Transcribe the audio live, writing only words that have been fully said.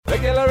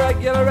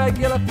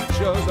regular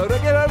features,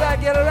 regular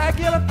features,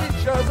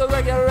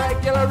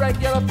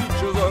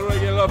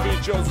 regular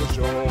features of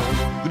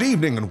show. Good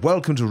evening and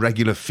welcome to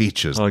Regular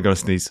Features. Oh, I gotta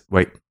sneeze.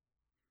 Wait.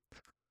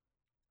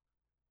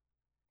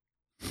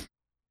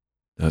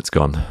 No, it's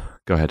gone.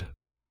 Go ahead.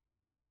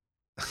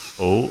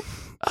 Oh.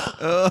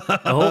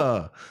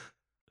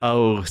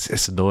 Oh,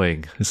 it's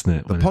annoying, isn't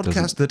it? The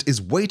podcast that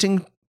is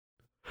waiting,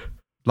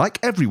 like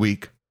every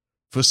week,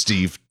 for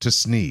Steve to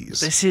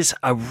sneeze. This is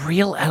a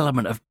real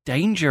element of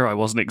danger I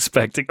wasn't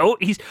expecting. Oh,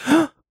 he's...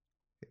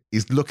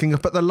 He's looking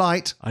up at the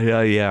light.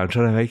 Yeah, I'm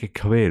trying to make it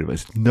come in, but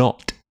it's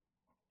not.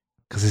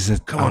 Because it's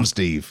a... Come on,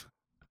 Steve.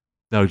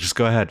 No, just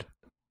go ahead.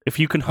 If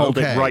you can hold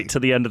Okay. it right to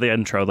the end of the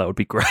intro, that would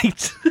be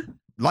great.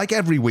 Like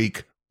every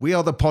week, we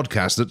are the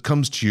podcast that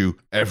comes to you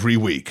every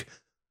week.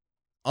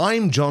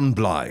 I'm John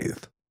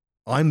Blythe.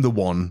 I'm the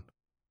one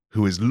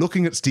who is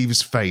looking at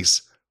Steve's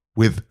face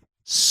with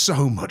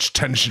so much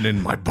tension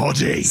in my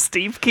body.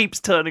 Steve keeps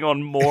turning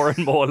on more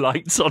and more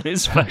lights on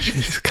his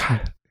face.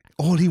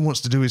 All he wants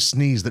to do is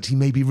sneeze that he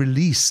may be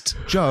released.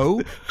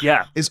 Joe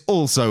Yeah. is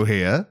also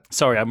here.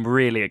 Sorry, I'm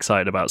really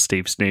excited about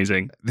Steve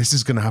sneezing. This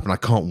is going to happen. I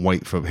can't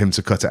wait for him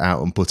to cut it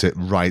out and put it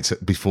right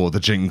before the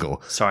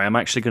jingle. Sorry, I'm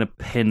actually going to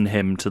pin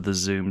him to the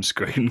Zoom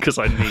screen because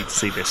I need to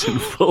see this in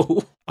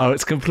full. Oh,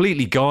 it's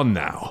completely gone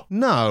now.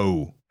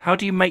 No. How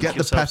do you make Get the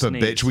yourself pepper,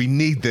 sneeze? bitch. We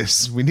need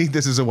this. We need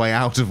this as a way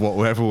out of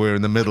whatever we're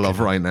in the middle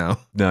of right now.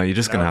 No, you're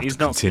just No, going to have he's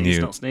to not, continue.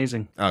 He's not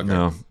sneezing. Okay.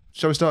 No.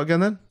 Shall we start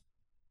again then?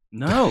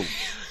 No.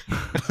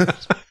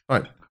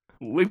 Right.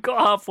 We've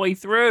got halfway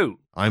through.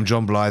 I'm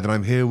John Blythe and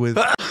I'm here with...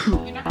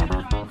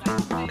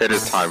 It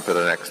is time for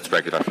the next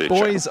regular feature.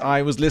 Boys,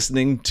 I was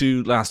listening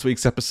to last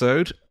week's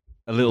episode.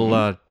 A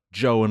little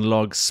Joe and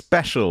Log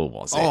special,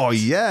 was it? Oh,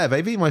 yeah,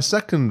 baby. My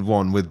second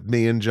one with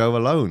me and Joe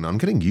alone. I'm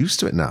getting used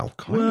to it now.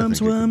 Kind of Worms,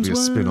 think it could worms, be a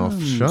spin-off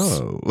worms.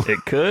 show.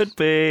 It could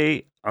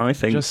be. I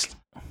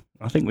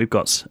think we've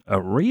got a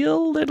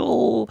real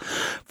little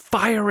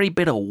fiery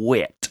bit of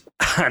wit.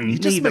 And You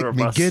just neither make of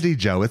me us. giddy,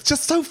 Joe. It's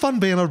just so fun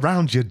being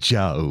around you,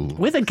 Joe.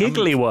 We're the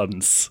giggly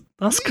ones.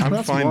 That's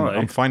I'm fine. why.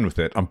 I'm fine with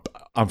it.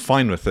 I'm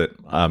fine with it.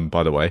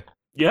 By the way,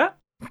 Yeah.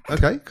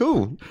 Okay,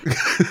 cool.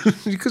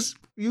 Because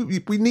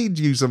we need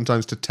you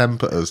sometimes to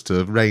temper us,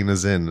 to rein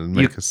us in and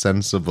make us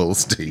sensible,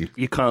 Steve.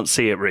 You can't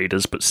see it,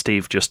 readers, but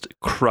Steve just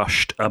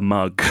crushed a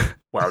mug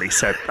while he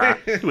said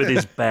that with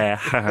his bare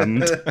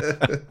hand.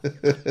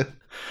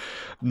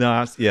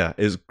 no, it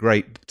was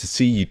great to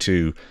see you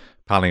two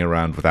palling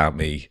around without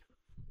me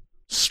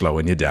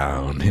slowing you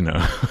down. You know.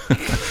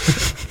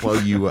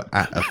 While you were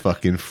at a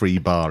fucking free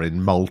bar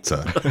in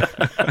Malta.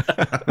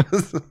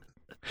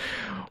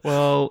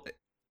 Well,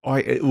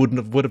 it would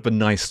have been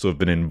nice to have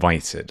been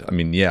invited. I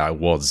mean, yeah, I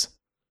was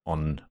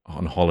on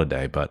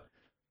holiday, but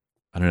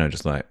I don't know,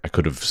 just like I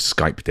could have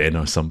Skyped in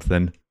or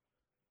something.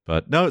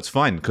 But no, it's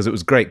fine because it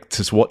was great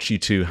to watch you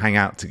two hang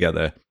out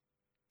together.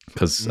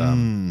 Because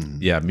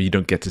you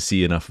don't get to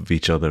see enough of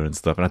each other and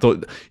stuff. And I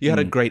thought you had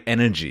a great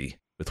energy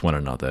with one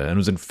another, and it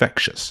was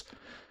infectious.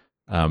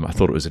 I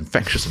thought it was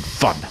infectious and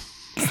fun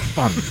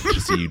to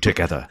see you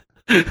together.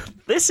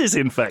 This is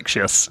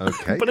infectious.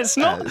 Okay. But it's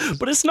not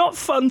but it's not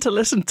fun to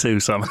listen to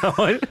somehow.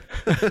 I'm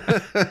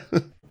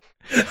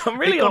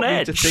really It on got me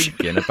edge. to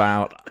thinking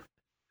about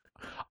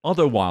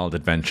other wild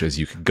adventures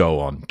you could go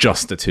on,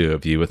 just the two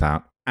of you,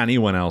 without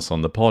anyone else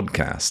on the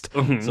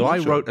podcast. So I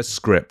wrote a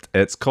script.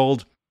 It's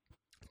called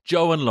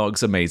Joe and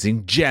Log's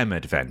Amazing Gem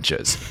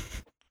Adventures. :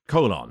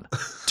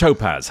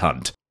 Topaz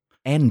Hunt.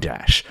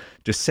 N-dash.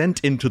 Descent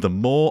into the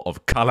maw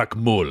of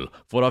Calakmul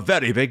for a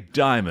very big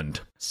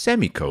diamond. :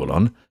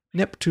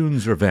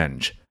 Neptune's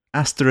Revenge.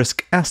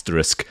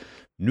 ***.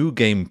 New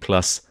game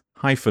plus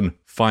hyphen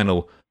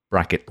final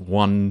bracket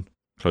 1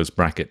 close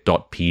bracket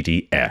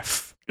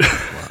 .pdf.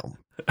 Wow.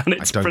 And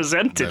it's I don't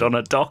presented know. on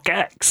a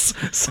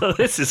docx. So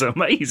this is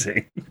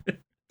amazing.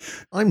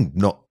 I'm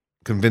not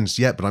convinced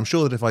yet, but I'm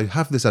sure that if I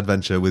have this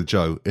adventure with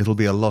Joe, it'll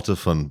be a lot of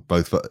fun,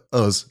 both for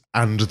us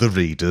and the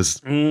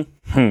readers.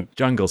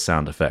 Jungle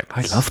sound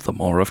effects. I love the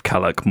Maw of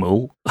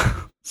Calakmul.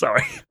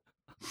 Sorry.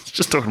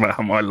 Just talking about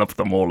how I love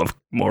the Maw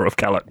of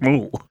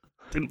Calakmul.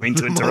 Didn't mean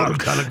to The Maw of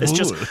interrupt. Calakmul. It's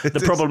just the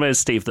problem is,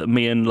 Steve, that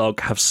me and Log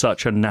have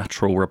such a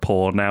natural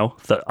rapport now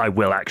that I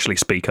will actually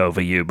speak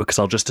over you because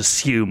I'll just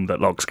assume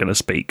that Log's going to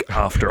speak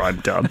after I'm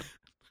done.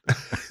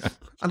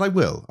 And I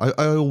will.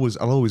 I'll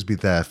always be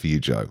there for you,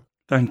 Joe.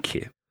 Thank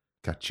you.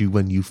 Catch you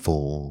when you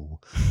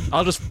fall.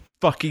 I'll just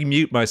fucking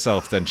mute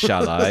myself then,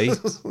 shall I?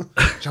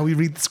 Shall we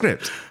read the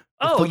script?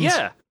 Oh, fun's-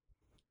 yeah.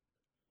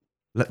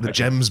 Let the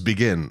gems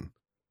begin.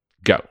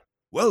 Go.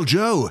 Well,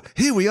 Joe,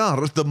 here we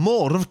are at the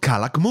Maw of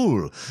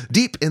Calakmul,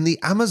 deep in the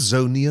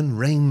Amazonian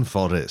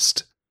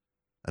rainforest.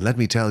 And let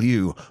me tell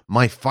you,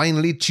 my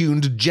finely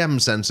tuned gem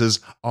sensors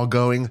are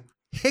going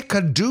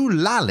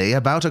hickadoo-lally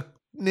about a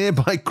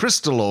nearby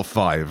crystal or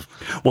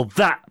 5. Well,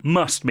 that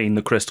must mean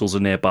the crystals are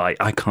nearby.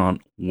 I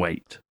can't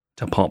wait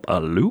to pop a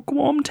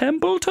lukewarm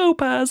temple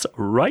topaz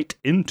right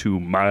into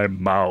my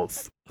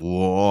mouth.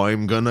 Oh,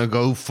 I'm gonna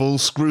go full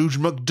Scrooge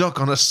McDuck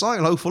on a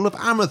silo full of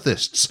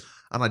amethysts.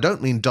 And I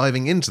don't mean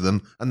diving into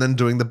them and then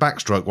doing the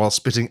backstroke while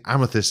spitting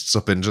amethysts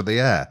up into the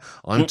air.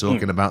 I'm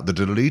talking about the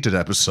deleted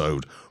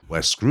episode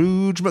where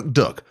Scrooge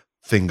McDuck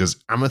fingers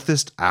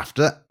amethyst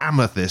after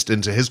amethyst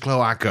into his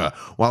cloaca,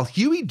 while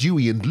Huey,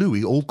 Dewey, and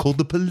Louie all called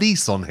the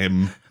police on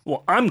him.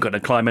 Well, I'm going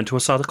to climb into a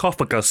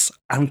sarcophagus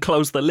and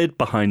close the lid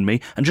behind me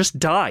and just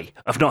die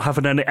of not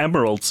having any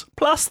emeralds,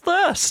 plus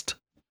thirst.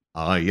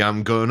 I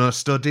am gonna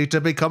study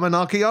to become an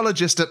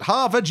archaeologist at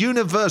Harvard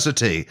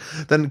University.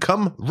 Then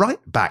come right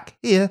back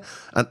here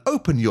and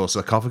open your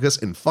sarcophagus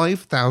in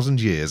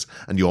 5,000 years,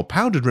 and your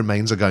powdered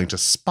remains are going to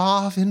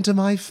sparve into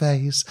my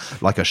face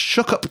like a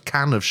shook-up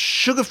can of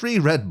sugar-free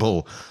Red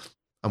Bull.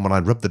 And when I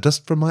rub the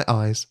dust from my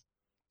eyes,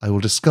 I will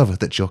discover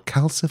that your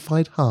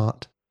calcified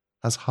heart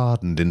has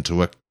hardened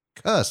into a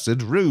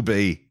cursed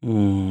ruby.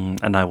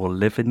 And I will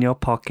live in your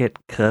pocket,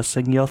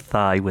 cursing your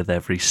thigh with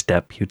every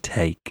step you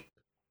take.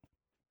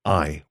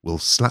 I will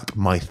slap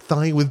my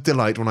thigh with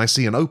delight when I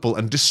see an opal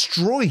and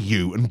destroy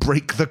you and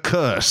break the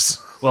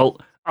curse. Well,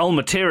 I'll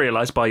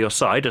materialise by your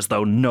side as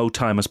though no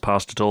time has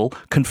passed at all,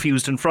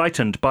 confused and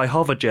frightened by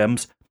hover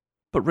gems,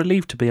 but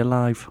relieved to be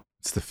alive.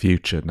 It's the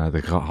future now.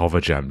 They've got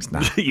hover gems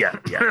now. Yeah.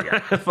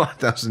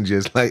 5,000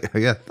 years later.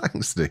 Yeah,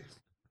 thanks, Steve.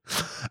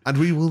 And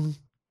we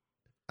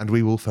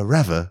will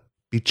forever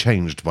be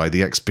changed by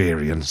the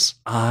experience.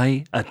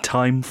 I, a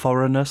time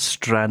foreigner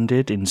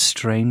stranded in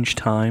strange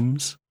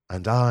times.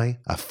 And I,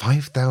 a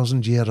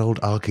 5,000-year-old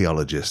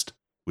archaeologist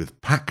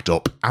with packed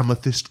up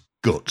amethyst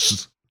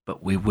guts.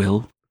 But we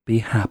will be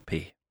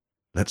happy.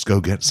 Let's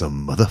go get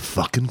some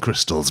motherfucking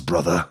crystals,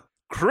 brother.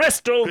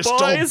 Crystal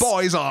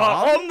boys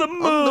are on the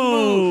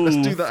move.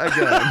 Let's do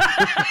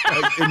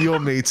that again. In your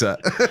meter.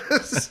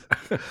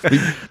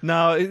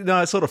 No,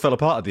 it sort of fell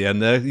apart at the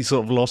end there. You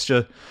sort of lost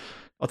your...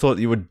 I thought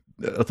you were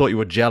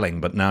gelling,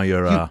 but now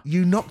you're...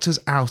 You knocked us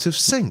out of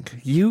sync.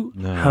 You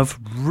have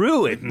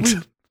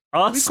ruined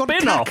our We've got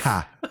spin-off.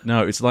 caca.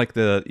 No, it's like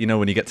when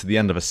you get to the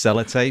end of a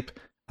sellotape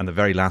and the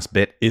very last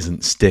bit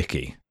isn't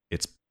sticky.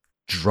 It's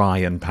dry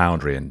and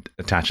powdery and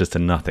attaches to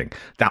nothing.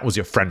 That was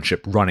your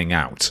friendship running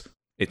out.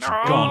 It's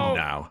gone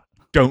now.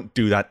 Don't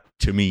do that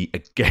to me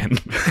again.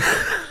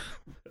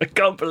 I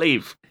can't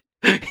believe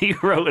he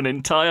wrote an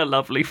entire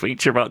lovely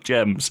feature about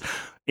gems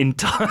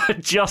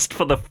just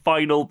for the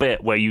final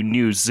bit where you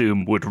knew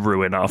Zoom would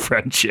ruin our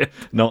friendship.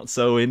 Not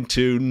so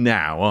into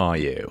now, are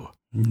you?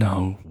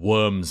 No.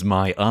 Worms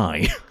my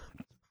eye.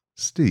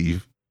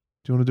 Steve,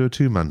 do you want to do a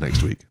two-man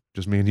next week?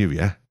 Just me and you,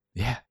 yeah?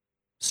 Yeah.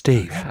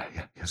 Steve,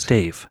 Yeah.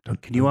 Steve,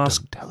 can you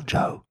ask... Don't tell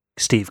Joe.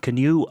 Steve, can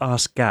you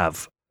ask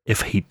Gav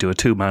if he'd do a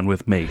two-man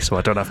with me so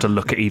I don't have to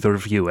look at either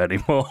of you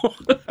anymore?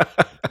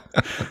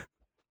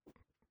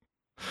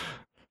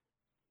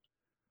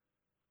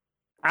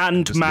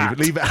 And Just Matt.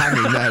 leave it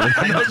hanging there.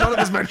 None of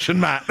us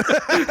mentioned Matt.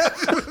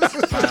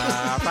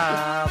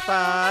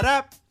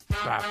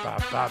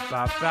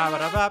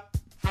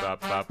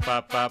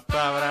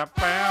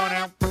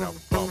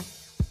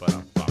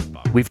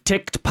 We've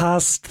ticked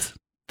past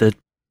the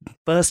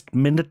first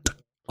minute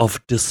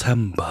of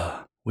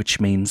December, which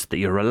means that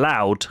you're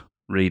allowed,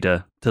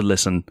 reader, to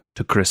listen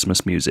to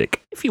Christmas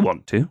music if you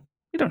want to.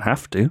 You don't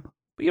have to,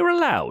 but you're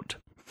allowed.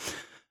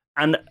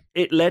 And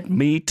it led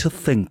me to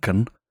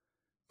thinking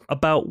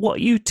about what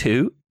you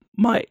two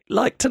might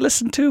like to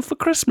listen to for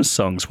Christmas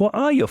songs. What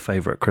are your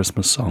favourite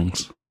Christmas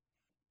songs?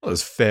 Well,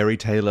 there's Fairy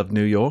Tale of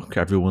New York.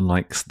 Everyone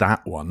likes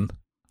that one.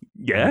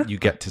 Yeah? You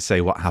get to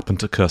say what happened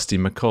to Kirsty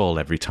MacColl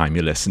every time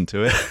you listen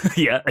to it.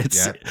 Yeah,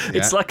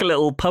 it's like a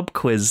little pub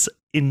quiz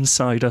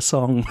inside a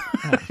song.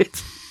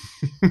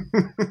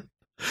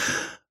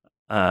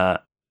 I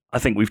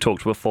think we've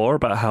talked before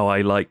about how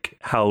I like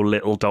how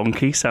Little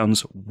Donkey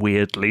sounds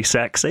weirdly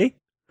sexy.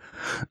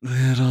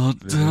 Little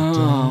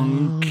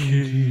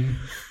donkey,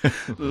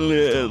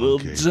 little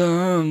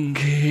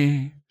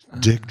donkey.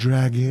 Dick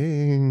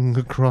dragging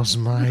across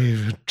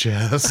my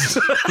chest.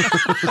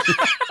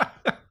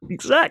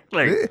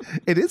 Exactly.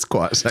 It is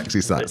quite a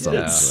sexy song.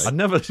 is. I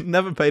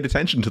never paid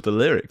attention to the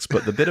lyrics,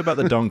 but the bit about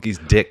the donkey's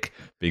dick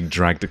being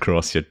dragged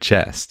across your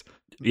chest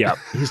Yeah.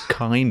 is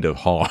kind of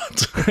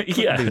hot.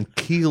 Yeah. Being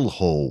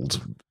keel-hauled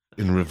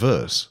in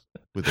reverse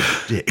with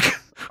a dick.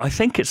 I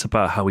think it's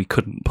about how he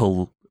couldn't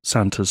pull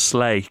Santa's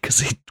sleigh because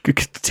he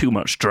too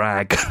much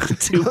drag.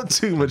 Not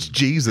too much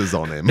Jesus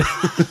on him.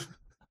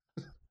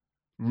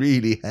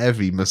 Really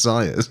heavy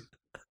messiahs.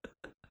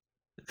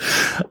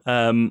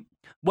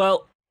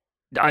 Well,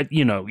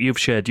 you've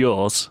shared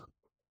yours,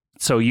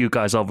 so you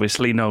guys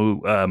obviously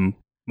know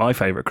my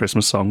favourite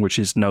Christmas song, which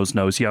is Nose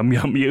Nose Yum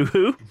Yum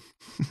Yoo-Hoo.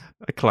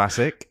 A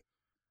classic.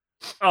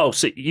 Oh,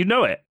 so you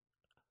know it?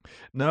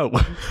 No.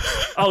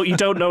 Oh, you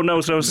don't know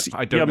Nose Nose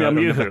I don't Yum know. Yum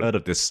I've never Yoo-Hoo? heard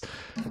of this.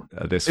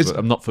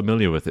 I'm not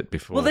familiar with it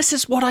before. Well, this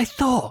is what I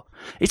thought.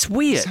 It's It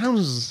weird.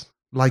 sounds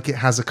like it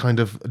has a kind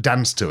of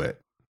dance to it.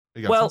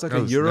 Well- It's like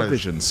a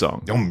Eurovision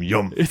song. Yum,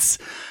 yum.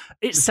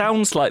 It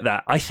sounds like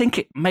that. I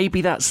think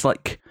maybe that's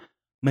like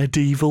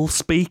medieval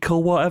speak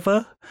or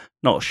whatever.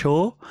 Not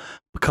sure.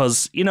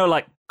 Because,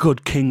 like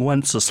good King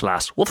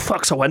Wenceslas. What the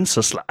fuck's a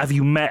Wenceslas? Have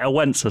you met a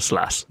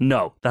Wenceslas?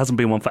 No, there hasn't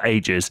been one for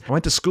ages. I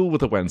went to school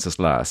with a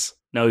Wenceslas.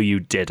 No, you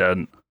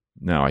didn't.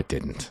 No, I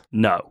didn't.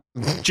 No.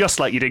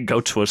 Just like you didn't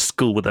go to a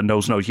school with a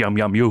nose yum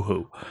yum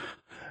yoo-hoo.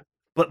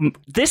 But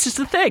this is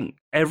the thing.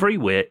 Every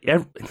year,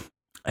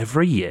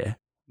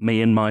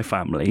 me and my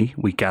family,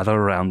 we gather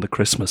around the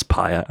Christmas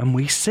pyre and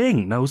we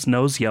sing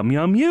nose yum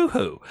yum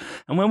yoo-hoo.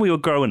 And when we were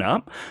growing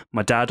up,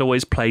 my dad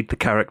always played the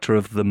character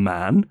of the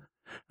man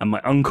and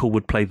my uncle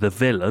would play the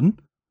villain.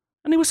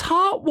 And it was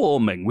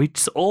heartwarming. We'd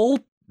all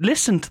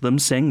listen to them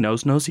sing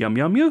nose yum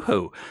yum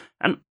yoo-hoo.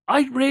 And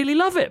I really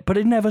love it, but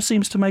it never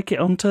seems to make it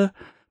onto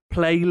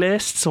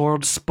playlists or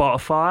on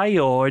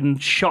Spotify or in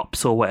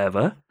shops or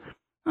whatever.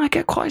 I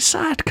get quite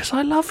sad because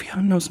I love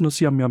you,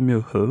 nose yum yum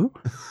yoo-hoo.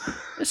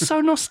 It's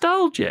so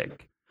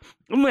nostalgic.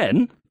 And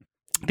then,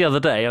 the other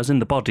day, I was in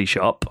the body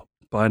shop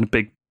buying a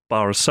big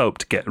bar of soap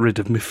to get rid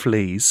of my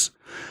fleas.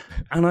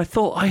 And I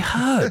thought I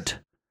heard,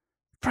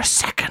 for a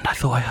second,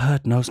 I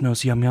heard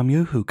nose yum yum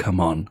yoo-hoo come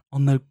on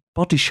the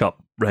body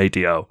shop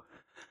radio.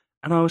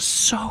 And I was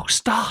so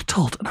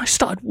startled, and I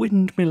started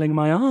windmilling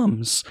my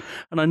arms.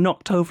 And I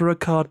knocked over a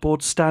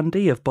cardboard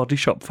standee of Body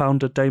Shop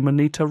founder Dame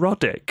Anita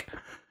Roddick.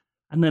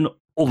 And then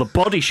all the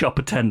Body Shop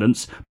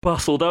attendants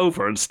bustled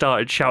over and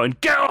started shouting,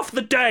 "Get off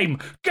the Dame!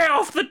 Get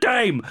off the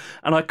Dame!"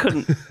 And I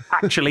couldn't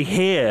actually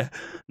hear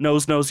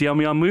nose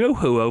yum yum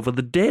yoo-hoo over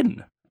the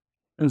din.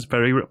 It was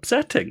very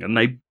upsetting, and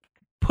they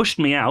pushed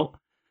me out,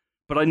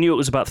 but I knew it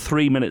was about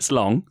 3 minutes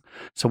long.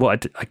 So what I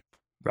did, I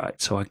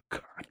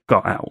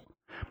got out.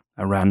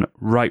 I ran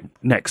right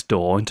next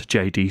door into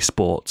JD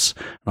Sports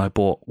and I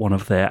bought one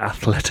of their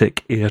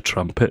athletic ear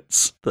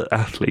trumpets that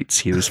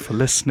athletes use for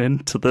listening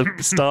to the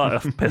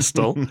start-off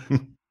pistol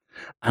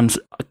and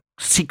I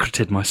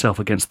secreted myself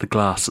against the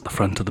glass at the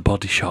front of the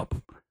body shop,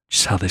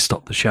 just how they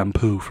stop the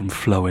shampoo from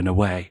flowing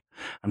away.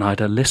 And I'd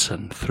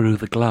listen through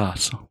the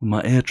glass with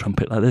my ear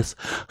trumpet like this.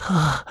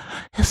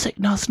 Is it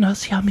nose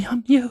yum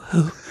yum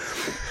yoo-hoo?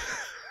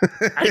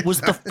 And it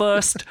was the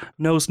first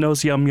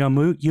nose yum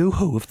yum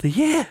yoo-hoo of the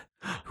year.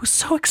 It was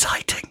so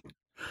exciting.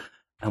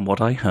 And what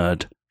I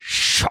heard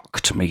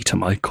shocked me to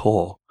my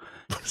core.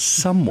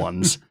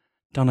 Someone's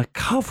done a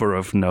cover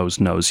of nose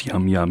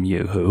yum yum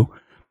yoo-hoo,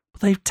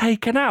 but they've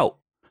taken out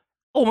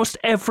almost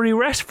every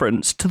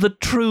reference to the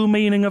true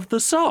meaning of the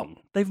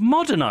song. They've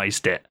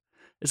modernized it.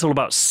 It's all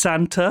about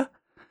Santa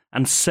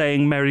and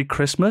saying Merry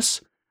Christmas,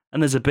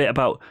 and there's a bit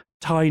about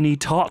tiny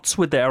tots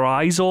with their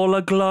eyes all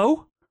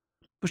aglow,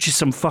 which is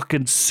some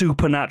fucking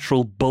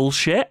supernatural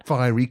bullshit.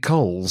 Fiery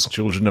coals.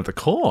 Children of the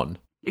Corn.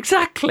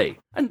 Exactly.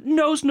 And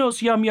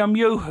nose yum yum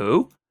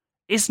yoo-hoo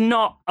is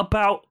not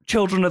about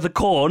Children of the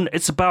Corn.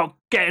 It's about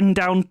getting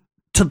down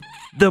to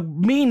the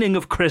meaning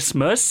of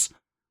Christmas,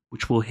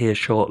 which we'll hear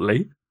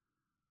shortly.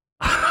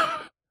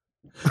 I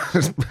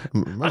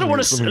don't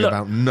want to something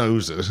about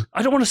noses.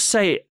 I don't want to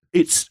say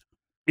it's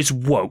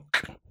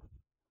woke,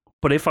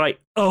 but if I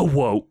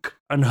awoke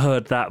and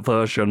heard that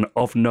version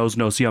of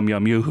nose yum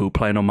yum yoo-hoo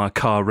playing on my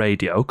car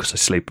radio, because I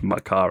sleep in my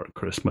car at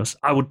Christmas,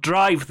 I would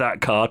drive that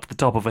car to the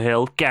top of a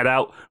hill, get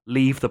out,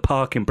 leave the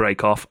parking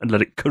brake off, and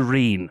let it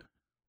careen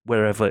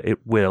wherever it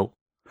will.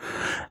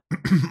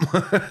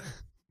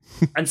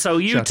 And so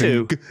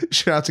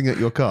shouting at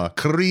your car,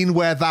 "Careen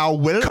where thou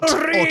wilt,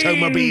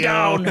 automobile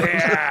down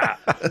here,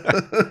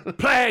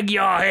 plague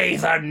your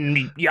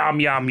heathen yum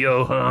yum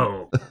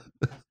yoo-hoo."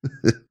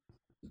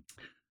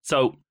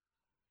 So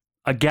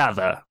I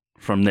gather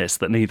from this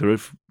that neither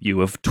of you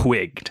have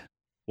twigged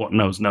what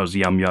nose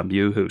yum yum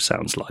yoo-hoo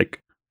sounds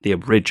like, the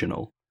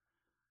original,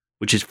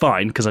 which is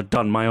fine because I've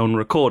done my own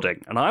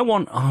recording, and I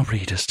want our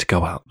readers to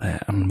go out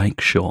there and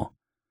make sure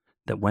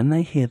that when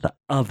they hear the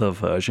other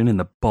version in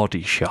the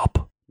body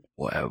shop,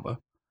 whatever,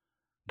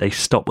 they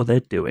stop what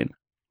they're doing,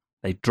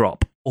 they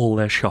drop all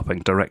their shopping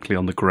directly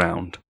on the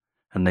ground,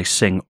 and they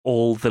sing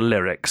all the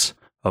lyrics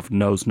of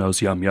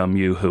nose yum yum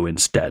yoo-hoo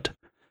instead.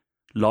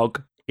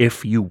 Log,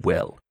 if you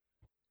will.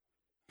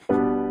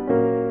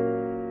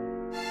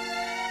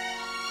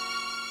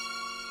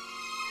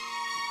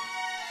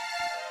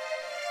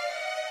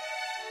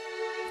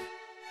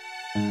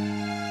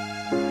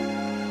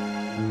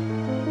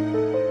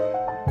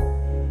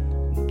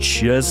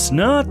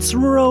 Chestnuts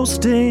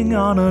roasting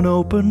on an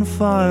open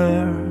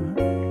fire,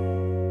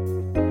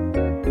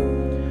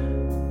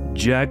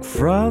 Jack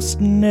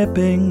Frost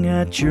nipping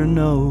at your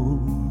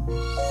nose,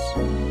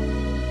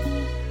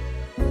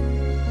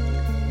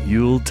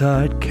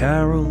 Yuletide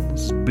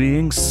carols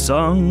being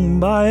sung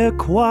by a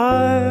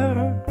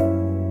choir,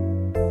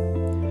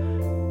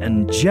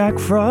 and Jack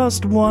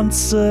Frost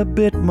wants a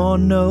bit more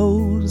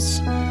nose.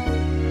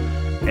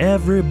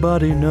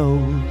 Everybody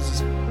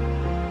knows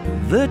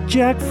that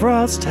Jack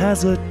Frost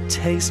has a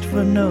taste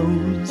for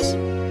nose.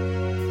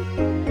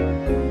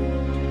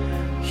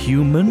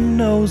 Human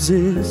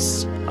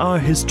noses are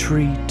his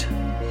treat.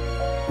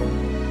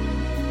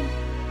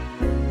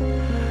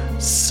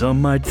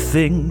 Some might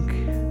think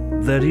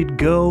that he'd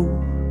go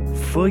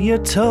for your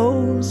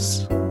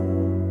toes,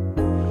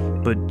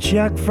 but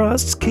Jack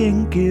Frost's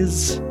kink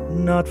is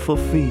not for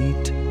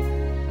feet.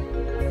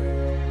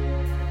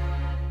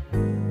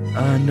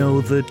 I know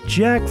that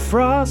Jack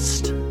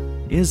Frost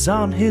is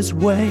on his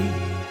way,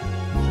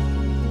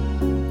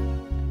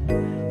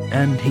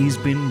 and he's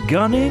been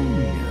gunning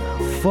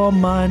for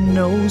my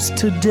nose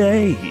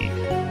today.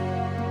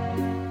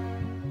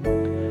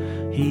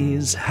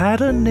 He's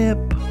had a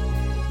nip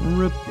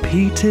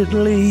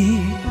repeatedly.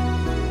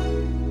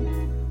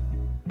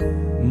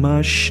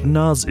 My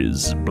schnoz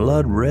is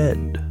blood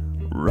red,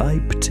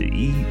 ripe to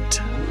eat.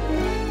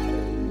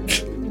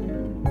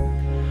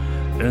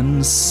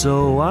 And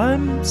so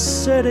I'm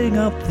setting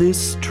up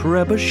this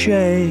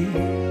trebuchet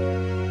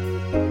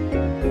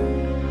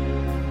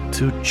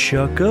to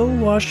chuck a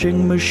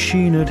washing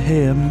machine at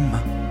him.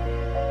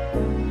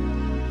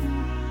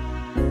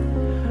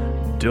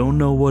 Don't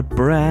know what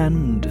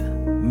brand,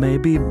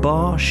 maybe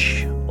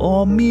Bosch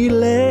or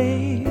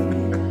Miele.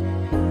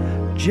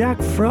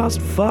 Jack Frost,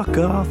 fuck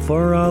off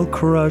or I'll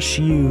crush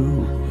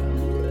you.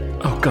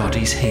 Oh God,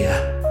 he's here.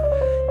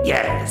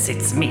 Yes,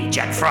 it's me,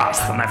 Jack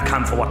Frost, and I've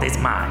come for what is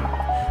mine.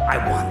 I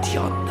want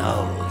your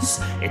nose.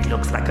 It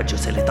looks like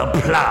just a little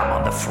plum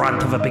on the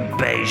front of a big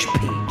beige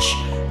peach.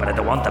 But I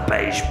don't want the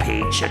beige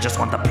peach, I just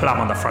want the plum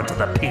on the front of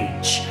the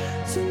peach.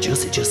 So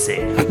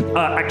juicy.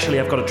 Actually,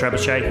 I've got a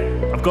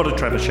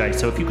trebuchet.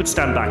 So if you could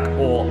stand back,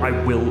 or I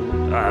will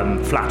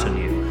flatten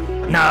you.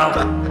 No,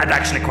 I'd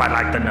actually quite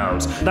like the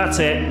nose. That's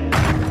it.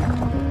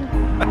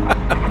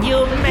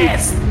 You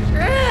missed.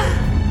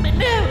 My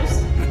nose.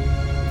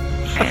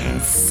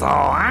 And so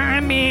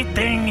I'm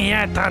eating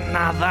yet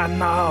another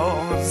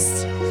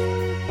nose.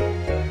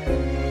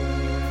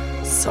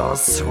 So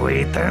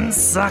sweet and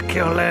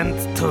succulent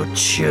to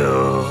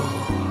chew.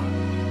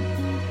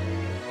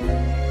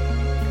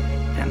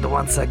 And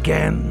once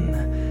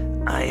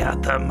again, I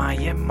utter my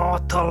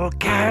immortal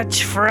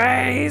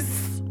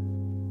catchphrase.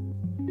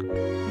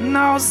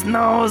 Nose,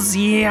 nose,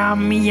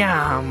 yum,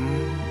 yum.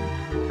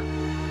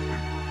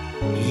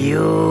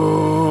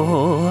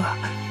 You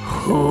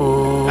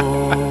who?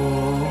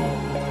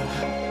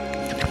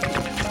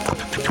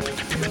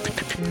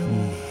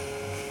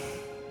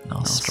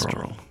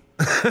 Nostril.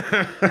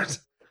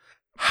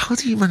 How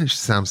do you manage to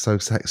sound so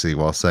sexy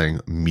while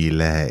saying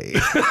Miele?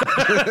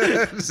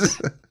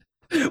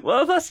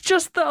 Well, that's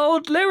just the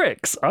old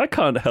lyrics. I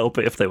can't help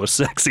it if they were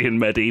sexy in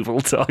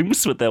medieval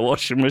times with their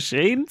washing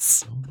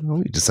machines. I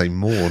want you to say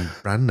more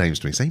brand names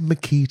to me. Say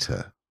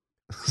Makita.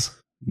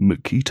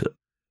 Makita.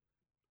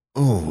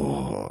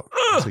 Oh,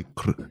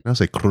 now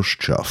say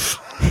Khrushchev.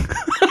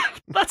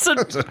 That's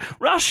a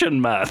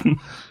Russian man.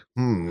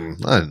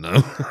 I don't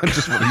know. I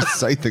just want you to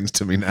say things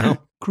to me now.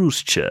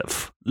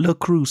 Khrushchev. Le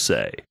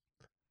Crusade.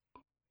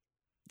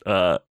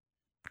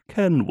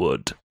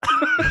 Kenwood.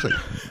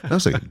 Now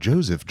say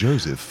Joseph,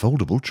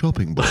 foldable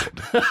chopping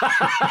board.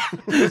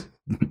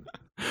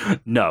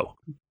 No.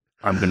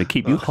 I'm going to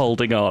keep you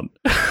holding on.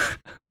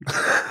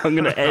 I'm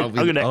going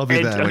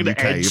to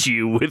edge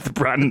you with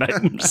brand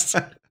names.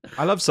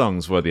 I love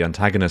songs where the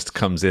antagonist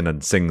comes in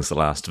and sings the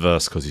last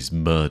verse because he's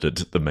murdered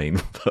the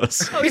main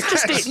verse. Oh, he's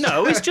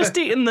just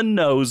eaten the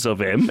nose of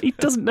him. He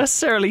doesn't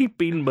necessarily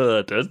been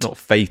murdered. It's not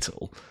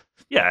fatal.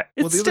 Yeah,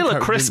 it's still a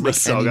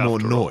Christmas song. Any more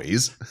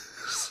noise?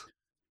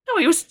 No,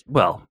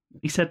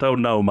 he said, "Oh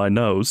no, my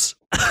nose,"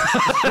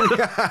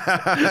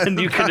 and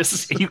you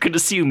can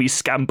assume he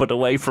scampered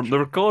away from the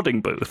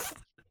recording booth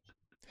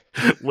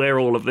where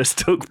all of this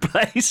took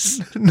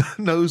place.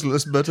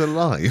 Noseless but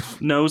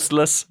alive.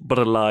 Noseless but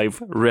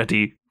alive,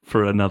 ready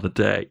for another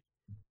day.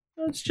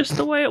 That's just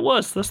the way it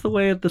was. That's the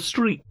way of the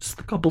streets,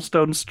 the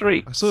cobblestone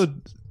streets. I saw,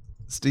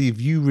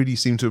 Steve, you really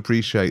seem to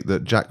appreciate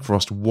that Jack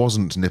Frost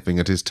wasn't nipping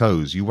at his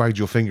toes. You wagged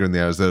your finger in the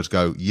air as though to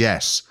go,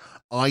 yes,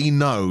 I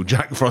know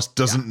Jack Frost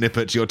doesn't nip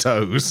at your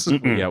toes.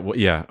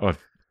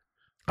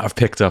 I've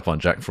picked up on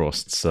Jack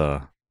Frost's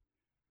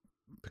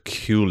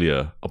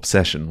peculiar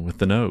obsession with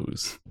the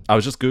nose. I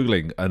was just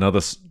Googling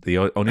the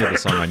only other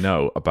song I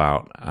know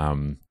about,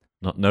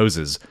 not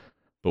noses,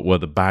 but where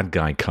the bad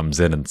guy comes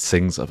in and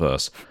sings a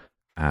verse,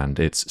 and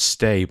it's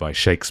 "Stay" by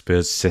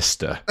Shakespeare's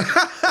Sister.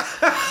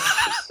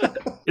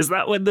 Is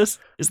that when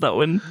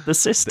the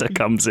sister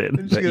comes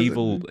in? The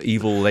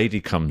evil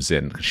lady comes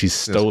in. She's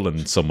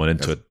stolen someone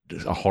into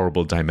a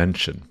horrible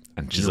dimension.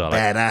 And she's all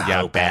like,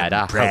 you better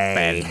hope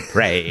and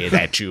pray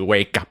that you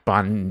wake up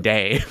one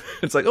day.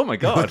 It's like, oh my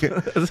God,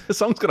 the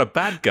song's got a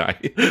bad guy.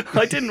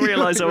 I didn't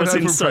realise I was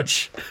in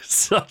such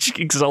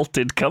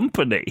exalted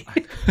company.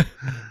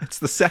 It's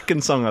the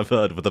second song I've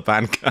heard with a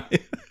bad guy.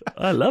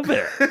 I love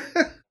it.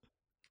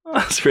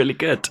 That's really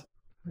good.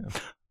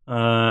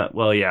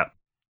 Well, yeah.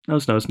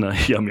 Nose,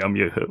 yum, yum,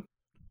 yoo-hoo.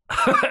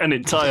 An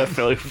entire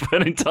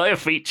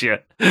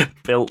feature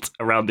built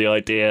around the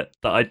idea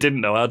that I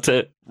didn't know how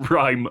to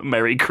rhyme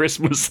Merry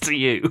Christmas to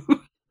you.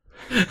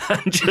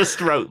 And just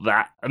wrote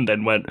that and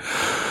then went,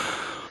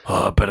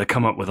 I better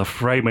come up with a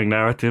framing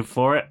narrative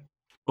for it.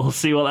 We'll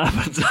see what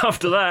happens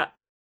after that.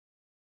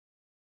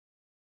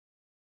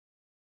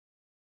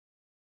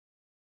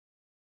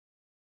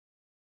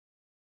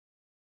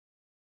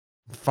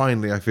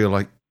 Finally, I feel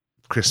like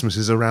Christmas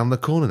is around the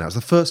corner now. It's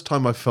the first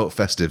time I've felt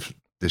festive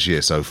this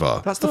year so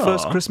far. That's the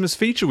first Christmas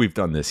feature we've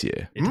done this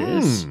year. It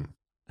is.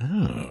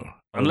 Oh.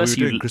 Unless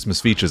we were you doing Christmas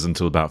features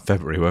until about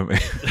February, weren't we?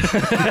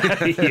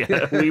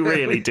 yeah, we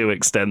really do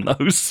extend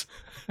those.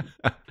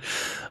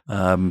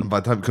 And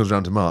by the time it comes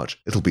around to March,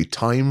 it'll be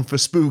time for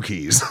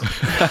spookies.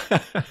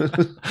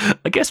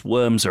 I guess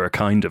worms are a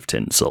kind of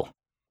tinsel.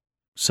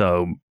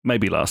 So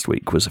maybe last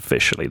week was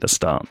officially the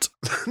start.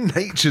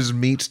 Nature's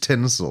meat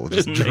tinsel.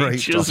 Just draped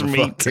Nature's off a meat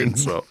fucking-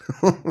 tinsel.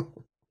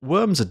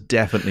 Worms are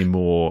definitely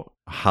more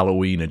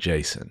Halloween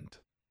adjacent.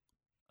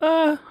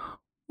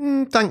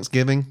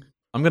 Thanksgiving.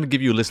 I'm going to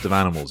give you a list of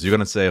animals. You're going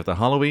to say if they're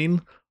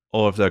Halloween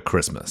or if they're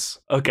Christmas.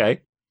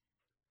 Okay.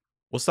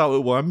 We'll start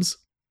with worms.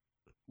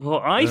 Well,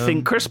 I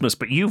think Christmas,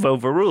 but you've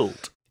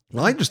overruled.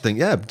 I just think,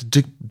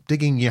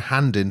 digging your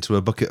hand into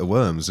a bucket of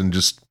worms and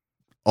just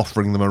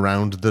offering them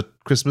around the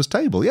Christmas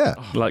table, yeah.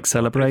 Like Right,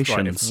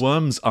 celebrations. if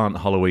worms aren't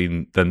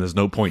Halloween, then there's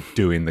no point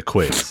doing the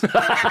quiz.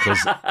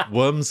 Because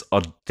worms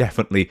are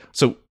definitely...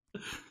 So,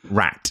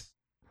 rat.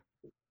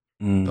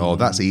 Oh,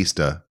 that's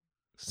Easter.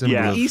 Symbol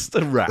Yeah. of-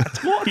 Easter rat.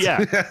 What?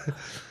 Yeah,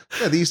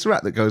 yeah, the Easter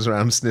rat that goes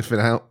around sniffing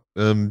out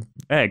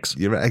eggs.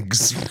 your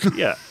eggs.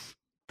 Yeah.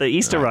 The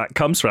Easter rat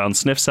comes round,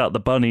 sniffs out the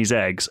bunny's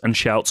eggs, and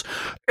shouts,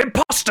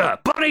 "Imposter!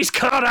 Bunnies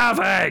can't have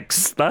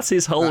eggs!" That's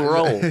his whole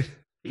role.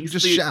 He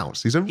just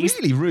shouts. He's a he's-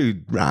 really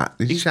rude rat.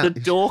 He He's shout- the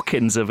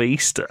Dawkins of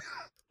Easter.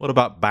 What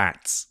about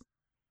bats?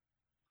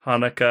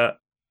 Hanukkah.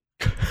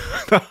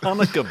 The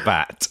Hanukkah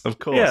bat. Of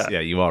course. Yeah. Yeah,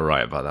 you are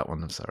right about that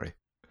one. I'm sorry.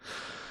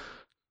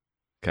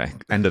 Okay,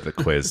 end of the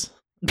quiz.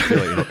 I feel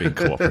like you're not being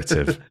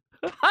cooperative.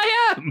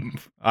 I am!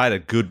 I had a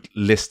good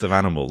list of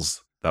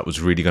animals that was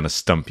really going to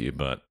stump you,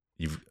 but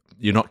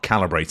you're not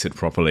calibrated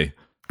properly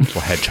for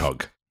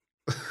hedgehog.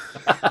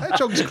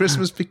 Hedgehog's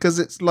Christmas because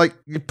it's like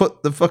you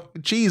put the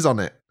fucking cheese on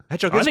it.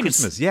 Hedgehog I is think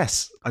it's- Christmas,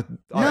 yes.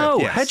 No,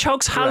 yes,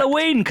 Hedgehog's correct.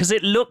 Halloween because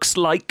it looks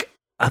like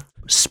a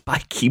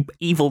spiky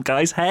evil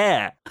guy's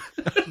hair.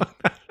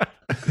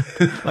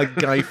 Like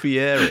Guy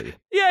Fieri.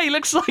 Yeah, he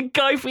looks like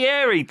Guy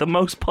Fieri, the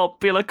most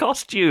popular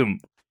costume.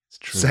 It's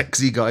true.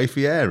 Sexy Guy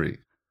Fieri.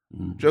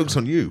 Joke's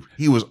on you.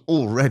 He was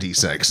already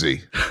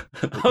sexy.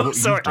 Oh, What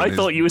sorry, you've done I is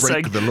thought you were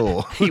break saying the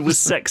law. he was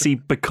sexy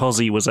because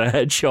he was a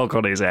hedgehog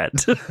on his head.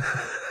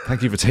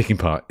 Thank you for taking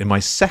part in my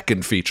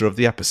second feature of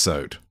the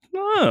episode.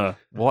 Ah.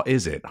 What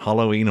is it?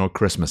 Halloween or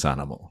Christmas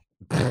animal?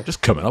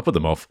 Just coming up with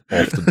them off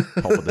the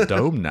top of the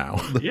dome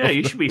now. Yeah,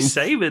 you should be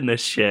saving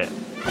this shit.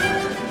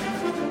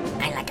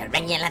 I like a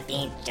regular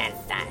pizza.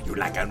 You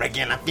like a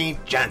regular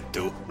pizza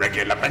too?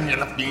 Regular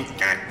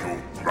pizza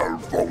too?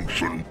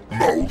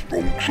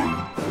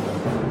 Malfunction.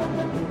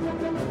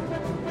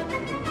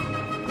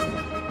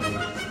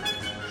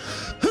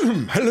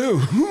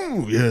 Hello.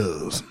 Ooh,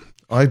 yes.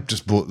 I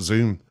just bought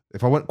Zoom.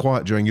 If I went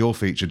quiet during your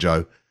feature,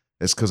 Joe,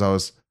 it's because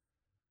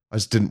I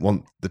just didn't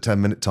want the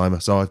 10-minute timer,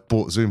 so I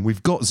bought Zoom.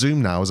 We've got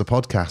Zoom now as a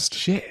podcast.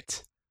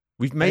 Shit.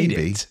 We've made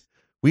Maybe. it.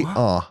 We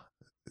are.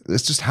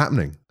 It's just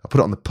happening. I'll put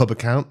it on the pub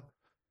account.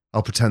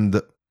 I'll pretend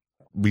that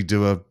we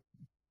do a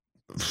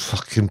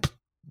fucking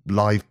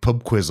live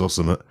pub quiz or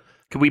something.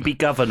 Can we be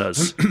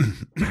governors?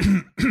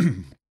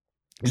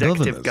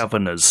 Executive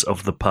governors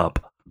of the pub.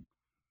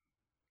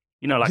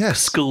 You know, like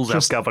Yes, schools have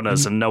just-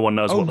 governors and no one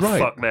knows Oh, what the right.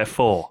 fuck they're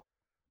for.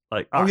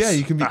 Like Oh us. yeah,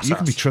 you can be That's you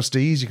can be us.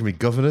 trustees, you can be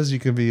governors, you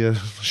can be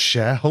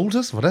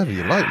shareholders, whatever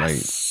you like, mate.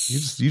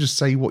 You just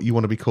say what you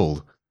want to be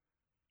called.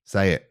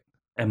 Say it.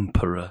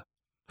 Emperor.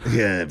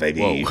 Yeah,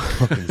 baby. Whoa.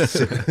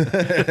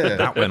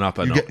 That went up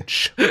a You get-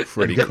 notch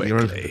pretty you get your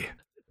own- quickly.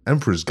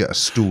 Emperors get a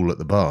stool at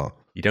the bar.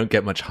 You don't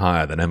get much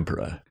higher than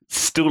emperor.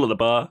 Stool at the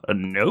bar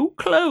and no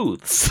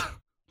clothes.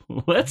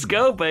 Let's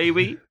go,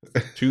 baby.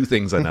 Two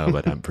things I know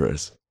about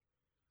emperors.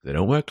 They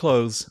don't wear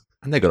clothes,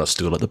 and they got a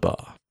stool at the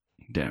bar.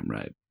 Damn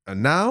right.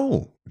 And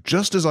now,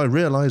 just as I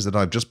realise that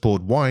I've just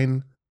poured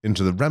wine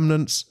into the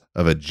remnants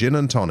of a gin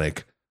and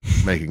tonic,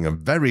 making a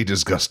very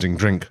disgusting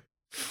drink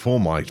for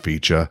my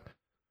feature,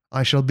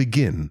 I shall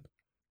begin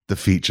the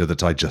feature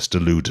that I just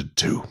alluded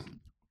to.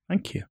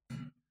 Thank you.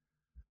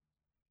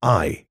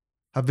 I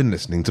have been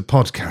listening to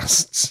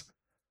podcasts.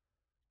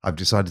 I've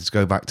decided to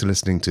go back to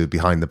listening to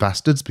Behind the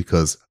Bastards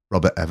because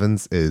Robert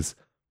Evans is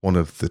one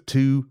of the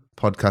two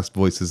podcast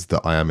voices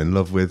that I am in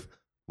love with.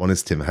 One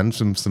is Tim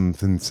Henson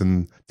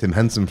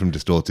from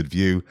Distorted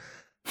View,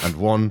 and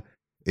one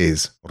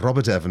is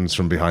Robert Evans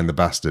from Behind the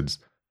Bastards.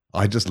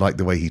 I just like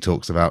the way he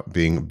talks about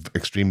being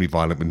extremely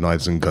violent with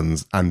knives and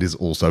guns and is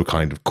also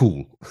kind of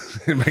cool.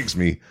 It makes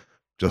me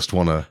just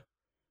want to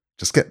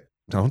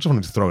I just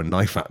wanted to throw a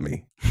knife at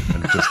me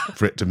and just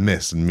for it to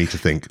miss and me to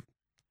think,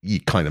 you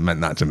kind of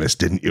meant that to miss,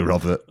 didn't you,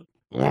 Robert?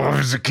 Oh,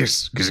 it's a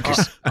kiss. It's a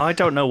kiss. I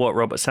don't know what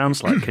Robert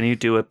sounds like. Can you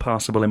do a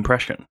passable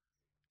impression?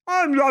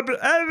 I'm Robert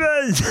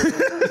Evans.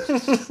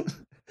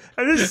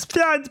 And this is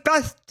Behind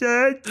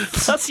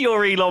Bastards. That's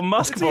your Elon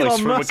Musk That's voice Elon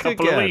from Musk a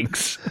couple of again.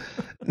 weeks.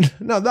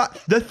 No, that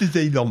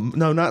is Elon.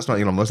 No, that's not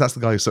Elon Musk. That's the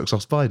guy who sucks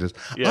off spiders.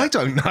 Yeah. I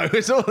don't know.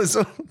 It's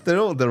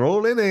all they're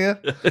all in here.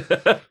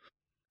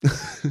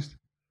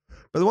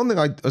 But the one thing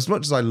as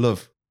much as I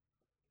love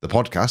the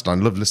podcast, I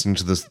love listening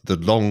to the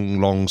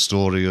long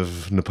story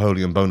of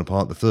Napoleon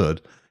Bonaparte III.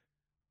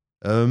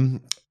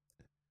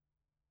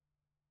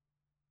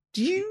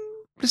 do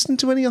you listen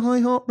to any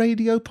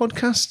iHeartRadio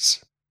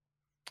podcasts?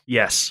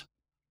 Yes.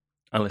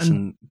 I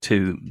listen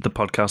to the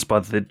podcast by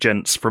the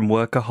gents from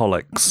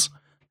Workaholics.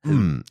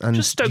 And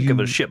Just don't give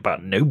a shit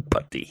about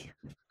nobody.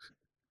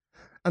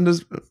 And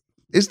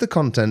is the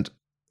content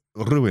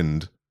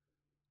ruined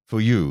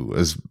for you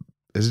as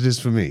it is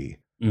for me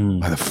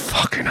by the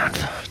fucking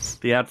adverts?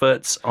 The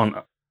adverts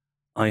on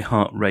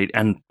iHeartRadio.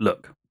 And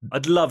look,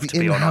 I'd love to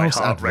be on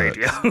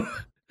iHeartRadio.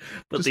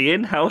 But the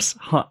in-house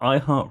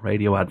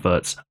iHeartRadio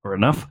adverts are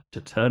enough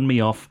to turn me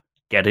off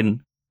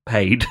getting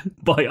paid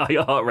by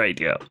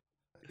iHeartRadio.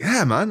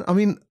 Yeah, man. I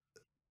mean,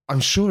 I'm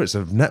sure it's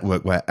a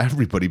network where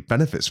everybody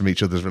benefits from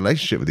each other's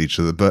relationship with each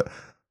other, but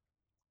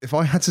if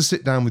I had to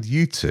sit down with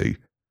you two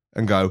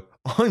and go,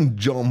 I'm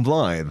John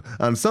Blythe,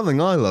 and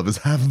something I love is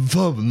having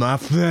fun with my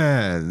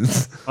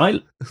friends.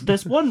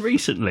 There's one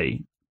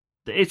recently.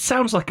 It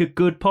sounds like a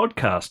good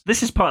podcast.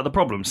 This is part of the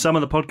problem. Some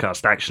of the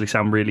podcasts actually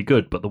sound really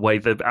good, but the way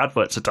the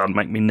adverts are done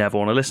make me never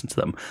want to listen to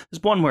them.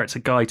 There's one where it's a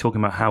guy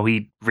talking about how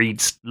he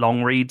reads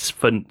long reads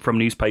from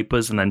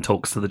newspapers and then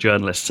talks to the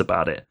journalists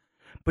about it.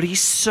 But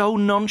he's so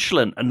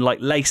nonchalant and like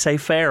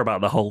laissez-faire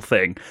about the whole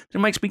thing. It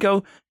makes me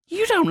go,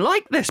 you don't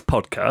like this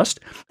podcast.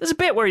 There's a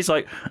bit where he's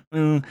like,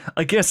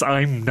 I guess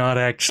I'm not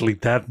actually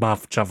that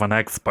much of an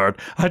expert.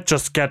 I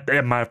just get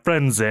my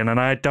friends in and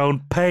I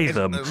don't pay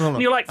them.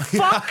 And you're like,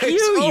 fuck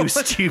you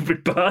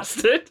stupid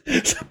bastard.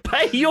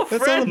 Pay your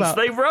friends.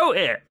 They wrote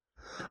it.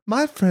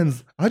 My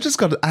friends, I just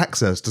got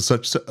access to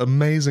such an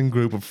amazing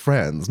group of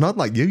friends. Not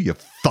like you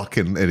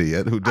fucking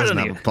idiot who doesn't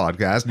have a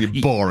podcast and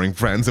your boring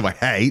friends who I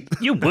hate.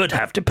 You would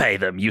have to pay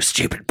them, you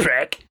stupid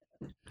prick.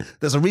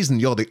 There's a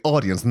reason you're the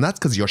audience, and that's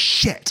because you're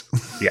shit.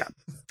 Yeah.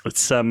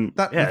 It's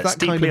that it's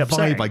kind of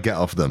upsetting. vibe I get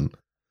off them.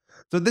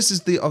 So this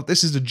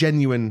is a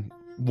genuine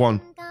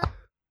one.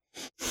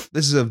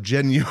 This is a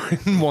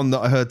genuine one that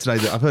I heard today.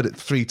 That I've heard it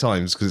 3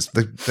 times because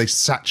they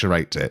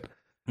saturate it.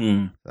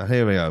 So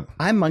here we go.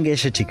 I'm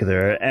Mangesh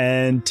Atikular,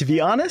 and to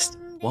be honest,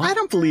 I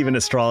don't believe in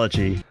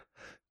astrology.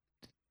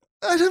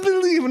 I don't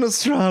believe in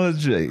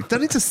astrology.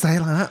 Don't need to say it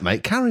like that,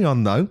 mate. Carry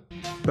on, though.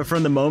 But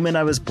from the moment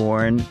I was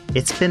born,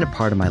 it's been a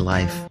part of my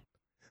life.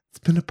 It's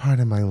been a part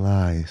of my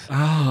life.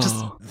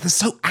 They're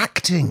so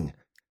acting.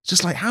 It's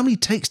just like, how many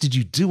takes did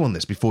you do on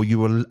this before you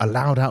were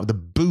allowed out of the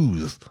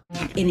booth?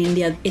 In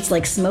India, it's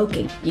like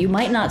smoking. You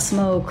might not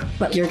smoke,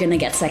 but you're going to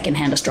get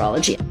secondhand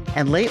astrology.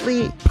 And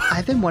lately,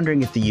 I've been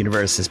wondering if the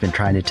universe has been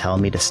trying to tell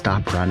me to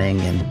stop running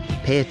and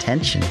pay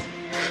attention.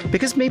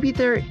 Because maybe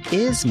there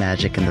is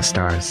magic in the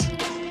stars,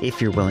 if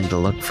you're willing to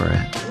look for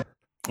it.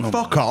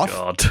 Fuck off.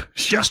 God.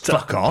 Just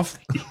fuck off.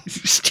 You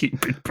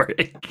stupid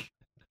prick.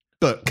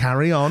 But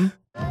carry on.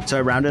 So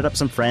I rounded up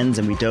some friends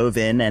and we dove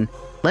in, and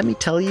let me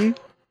tell you,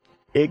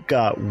 it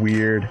got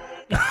weird.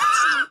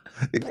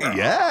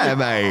 Yeah,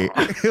 mate.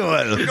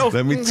 Well,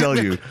 let me tell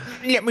you.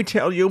 Let me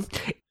tell you,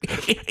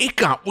 it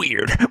got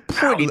weird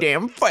pretty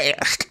damn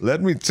fast.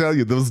 Let me tell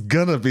you, there's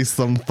gonna be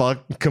some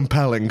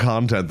compelling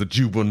content that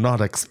you were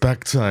not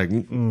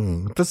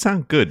expecting. Does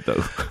sound good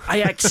though.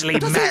 I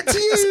actually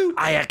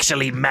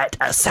met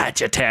a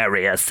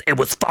Sagittarius. It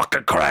was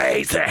fucking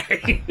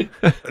crazy.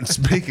 And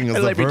speaking of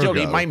the let me tell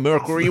you, Virgo, my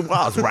Mercury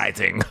was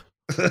rising.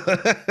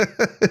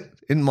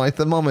 in my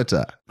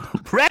thermometer.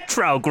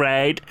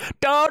 Retrograde?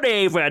 Don't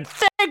even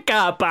think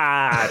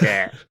about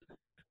it.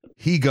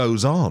 He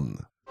goes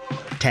on.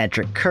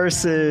 Tantric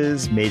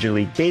curses, Major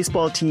League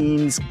Baseball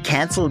teams,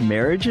 canceled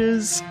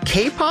marriages,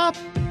 K-pop.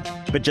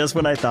 But just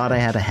when I thought I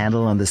had a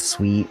handle on this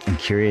sweet and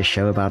curious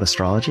show about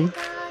astrology,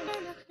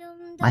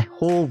 my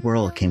whole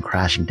world came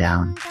crashing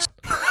down.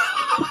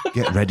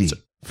 Get ready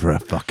for a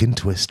fucking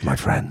twist, my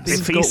friends.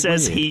 If he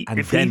says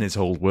his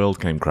whole world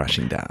came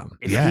crashing down.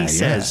 If he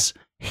says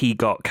he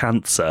got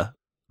cancer,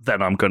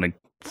 then I'm going to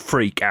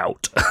freak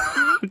out.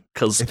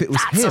 Because if it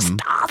was that's him,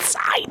 a star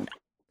sign.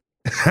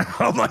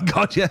 Oh my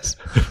god, yes.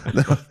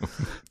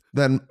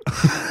 Then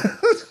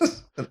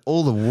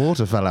all the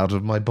water fell out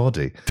of my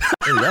body.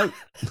 There you go.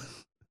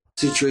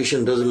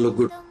 Situation doesn't look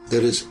good.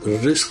 There is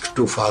risk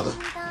to father.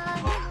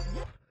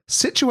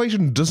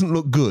 Situation doesn't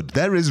look good.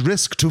 There is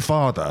risk to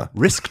father.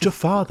 Risk to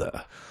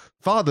father.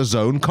 Father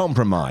zone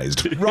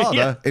compromised.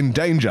 Rather in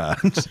danger.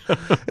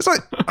 It's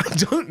like, I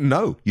don't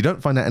know. You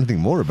don't find out anything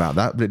more about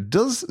that, but it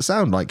does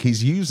sound like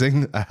he's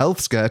using a health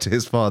scare to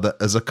his father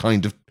as a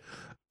kind of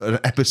an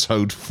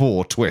episode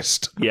 4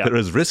 twist. Yeah. There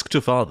is risk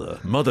to father.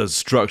 Mother's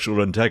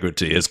structural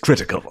integrity is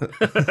critical.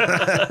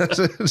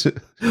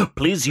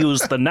 Please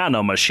use the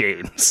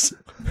nanomachines.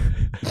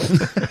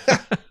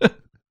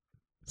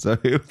 So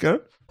here we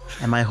go.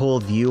 And my whole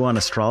view on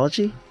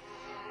astrology,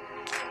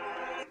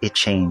 it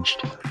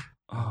changed.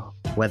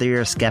 Whether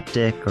you're a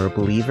skeptic or a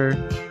believer,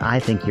 I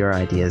think your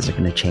ideas are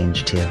going to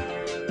change too.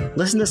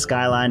 Listen to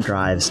Skyline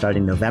Drive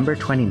starting November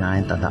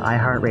 29th on the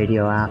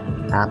iHeartRadio app,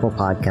 Apple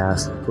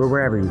Podcasts, or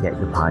wherever you get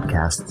your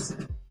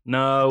podcasts.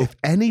 No. If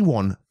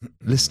anyone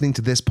listening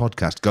to this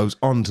podcast goes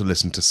on to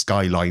listen to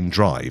Skyline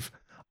Drive,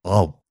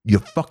 oh, you're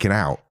fucking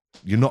out.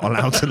 You're not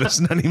allowed to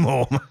listen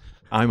anymore.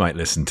 I might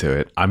listen to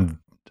it. I'm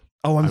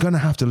going to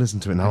have to listen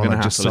to it now, I'm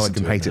gonna just have to so I listen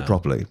can to it hate it now.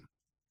 properly.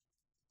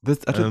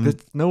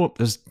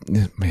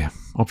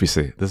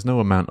 Obviously, there's no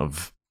amount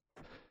of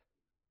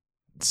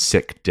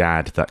sick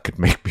dad that could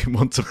make me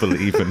want to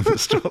believe in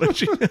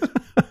astrology.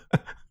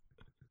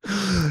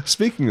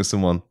 Speaking of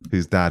someone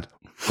whose dad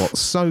got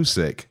so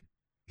sick,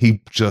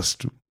 he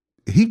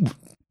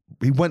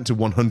went to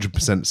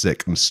 100%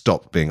 sick and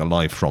stopped being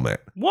alive from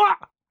it. What?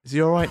 Is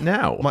he all right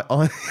now? My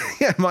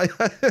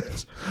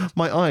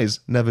eyes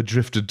never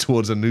drifted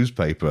towards a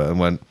newspaper and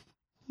went,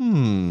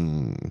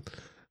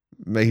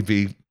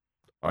 maybe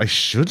I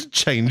should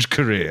change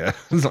career.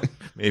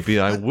 Maybe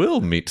I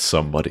will meet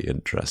somebody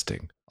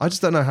interesting. I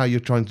just don't know how you're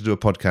trying to do a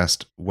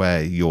podcast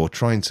where you're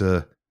trying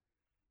to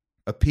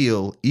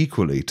appeal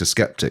equally to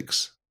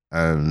skeptics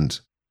and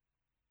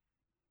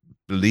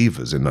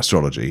believers in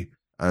astrology.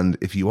 And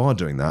if you are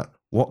doing that,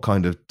 what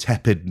kind of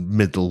tepid,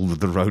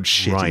 middle-of-the-road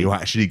shit are you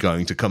actually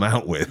going to come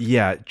out with?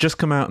 Yeah, just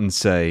come out and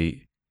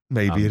say...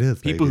 Maybe it is.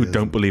 People who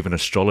don't believe in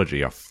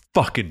astrology are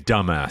fucking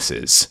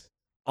dumbasses.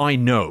 I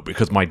know,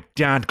 because my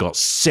dad got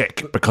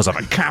sick because of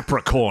a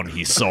Capricorn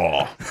he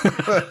saw.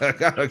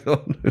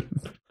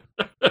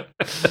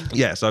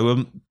 Yeah,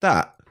 so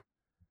that...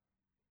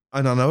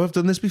 And I know I've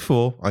done this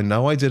before. I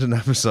know I did an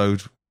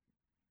episode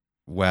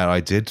where I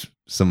did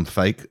some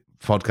fake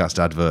podcast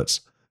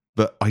adverts,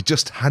 but I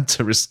just had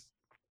to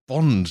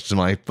respond to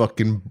my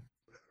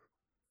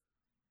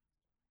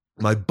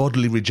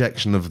bodily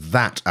rejection of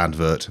that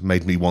advert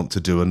made me want to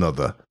do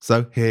another.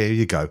 So here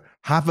you go.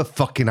 Have a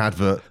fucking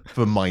advert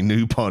for my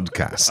new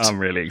podcast. I'm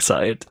really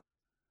excited.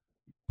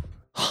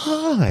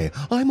 Hi,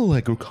 I'm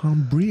Allegra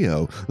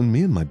Cambrio, and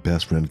me and my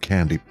best friend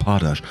Candy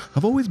Potash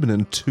have always been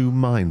in two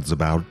minds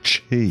about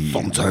cheese.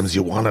 Sometimes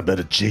you want a bit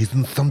of cheese,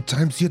 and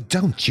sometimes you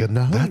don't, you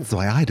know? That's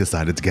why I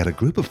decided to get a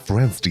group of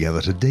friends together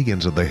to dig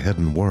into the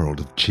hidden world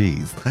of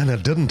cheese. And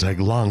it didn't take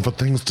long for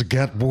things to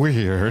get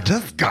weird.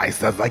 This guy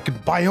says I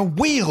could buy a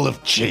wheel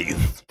of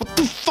cheese. What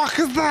the fuck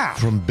is that?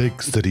 From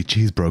big city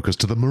cheese brokers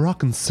to the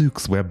Moroccan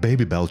souks where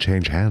Baby Bell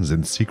change hands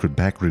in secret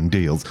backroom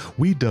deals,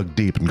 we dug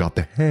deep and got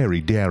the hairy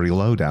dairy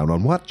lowdown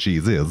on what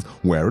cheese is,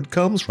 where it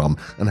comes from,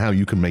 and how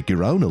you can make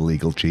your own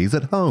illegal cheese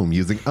at home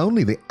using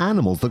only the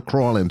animals that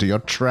crawl into your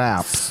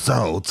trap.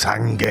 So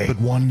tangy. But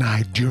one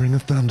night during a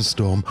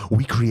thunderstorm,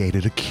 we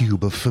created a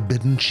cube of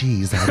forbidden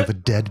cheese out of a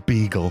dead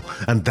beagle,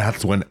 and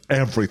that's when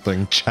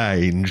everything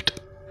changed.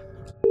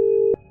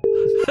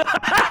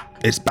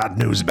 It's bad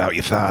news about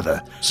your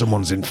father.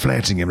 Someone's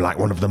inflating him like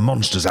one of the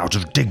monsters out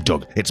of Dig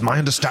Dug. It's my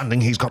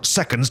understanding he's got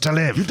seconds to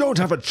live. You don't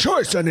have a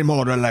choice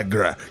anymore,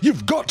 Allegra.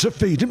 You've got to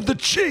feed him the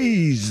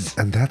cheese.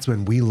 And that's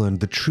when we learned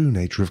the true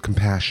nature of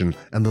compassion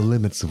and the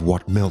limits of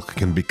what milk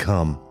can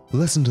become.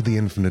 Listen to the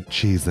Infinite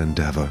Cheese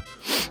Endeavor.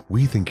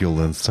 We think you'll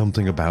learn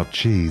something about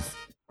cheese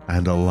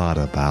and a lot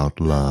about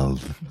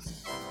love.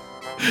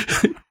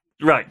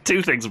 Right,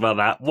 two things about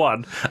that.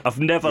 One, I've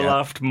never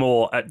laughed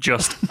more at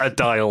just a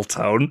dial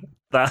tone.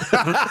 Two,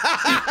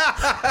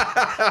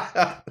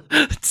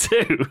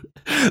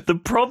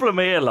 the problem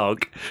here,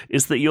 Log,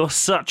 is that you're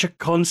such a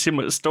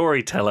consummate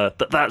storyteller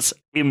that's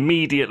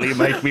immediately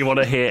made me want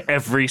to hear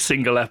every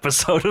single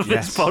episode of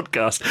this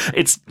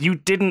podcast. You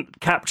didn't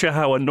capture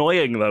how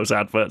annoying those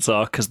adverts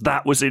are, because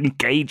that was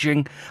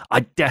engaging. I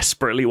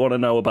desperately want to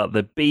know about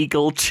the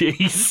beagle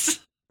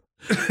cheese.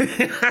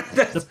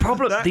 The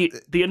problem,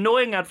 the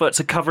annoying adverts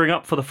are covering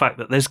up for the fact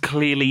that there's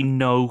clearly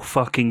no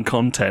fucking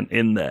content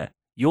in there.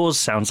 Yours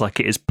sounds like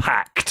it is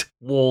packed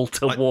wall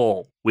to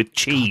wall with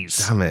cheese.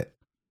 God damn it.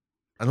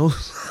 And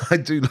also, I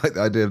do like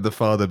the idea of the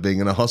father being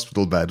in a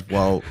hospital bed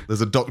while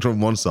there's a doctor on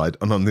one side,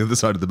 and on the other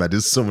side of the bed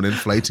is someone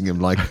inflating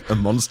him like a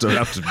monster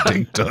out of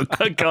Dig Dug.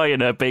 A guy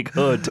in a big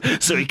hood,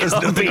 so he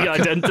can't be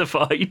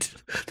identified.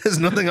 There's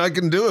nothing I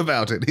can do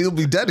about it. He'll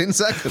be dead in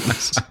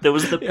seconds.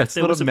 It's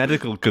not a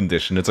medical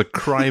condition, it's a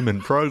crime in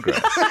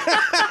progress.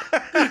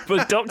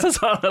 But doctors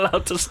aren't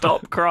allowed to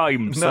stop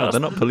crime. No,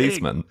 they're not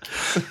policemen.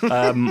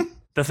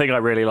 The thing I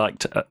really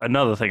liked,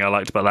 another thing I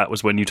liked about that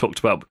was when you talked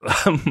about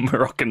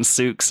Moroccan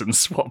souks and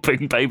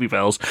swapping Baby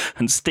Bells,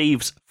 and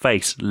Steve's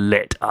face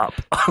lit up.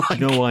 You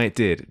know why it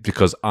did?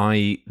 Because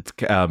I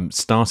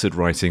started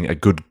writing a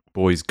Good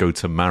Boys Go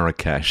to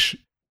Marrakesh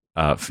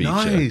feature.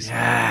 Nice.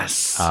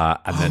 Yes.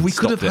 And then we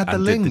could have had the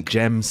link. Did the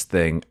gems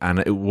thing, and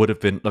it would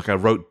have been, like, I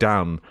wrote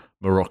down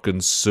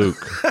Moroccan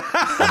souk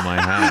on my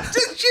hand.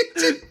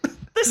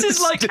 This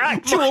is like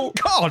actual...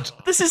 God!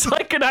 This is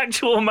like an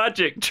actual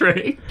magic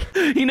trick.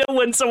 You know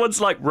when someone's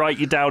like, write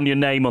you down your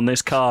name on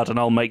this card and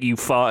I'll make you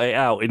fart it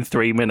out in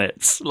 3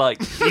 minutes. Like,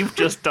 you've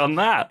just done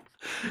that.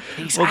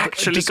 He's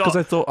actually just because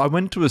I thought, I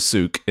went to a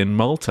souk in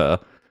Malta,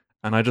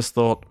 and I just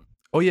thought,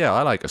 oh yeah,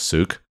 I like a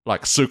souk.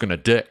 Like souk and a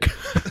dick. Did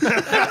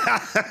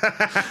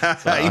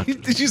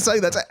you say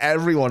that to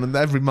everyone and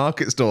every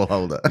market stall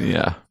holder?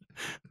 Yeah.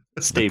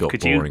 Steve, got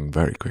boring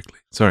very quickly.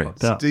 Sorry.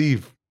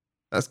 Steve.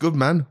 That's good,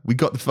 man. We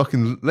got the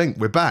fucking link.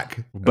 We're back.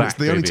 It's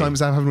the only time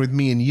it's happened with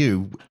me and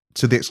you,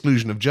 to the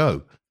exclusion of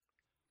Joe.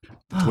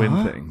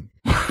 Twin thing.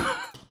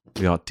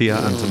 We are Tia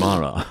and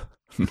Tamara.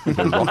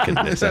 We're rocking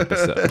this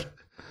episode.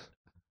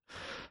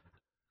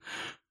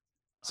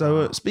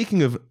 So,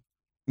 speaking of,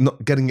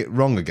 not getting it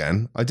wrong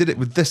again. I did it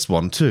with this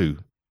one too.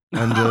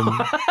 And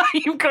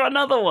You've got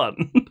another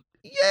one.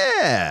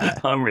 yeah.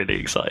 I'm really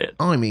excited.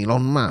 I'm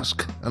Elon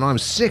Musk, and I'm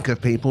sick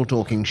of people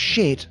talking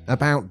shit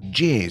about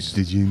jizz.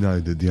 Did you know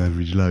that the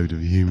average load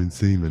of human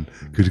semen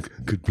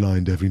could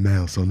blind every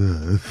mouse on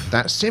Earth?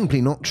 That's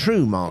simply not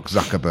true, Mark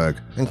Zuckerberg.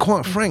 And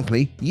quite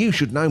frankly, you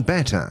should know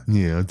better.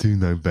 Yeah, I do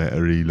know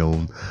better,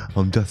 Elon.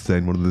 I'm just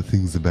saying one of the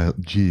things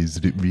about jizz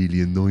that it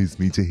really annoys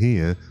me to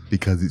hear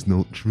because it's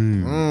not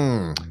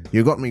true.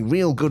 You got me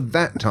real good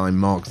that time,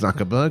 Mark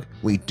Zuckerberg.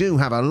 We do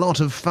have a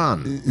lot of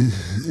fun.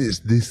 It's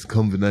this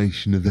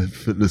combination of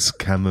effortless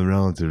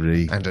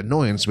camaraderie and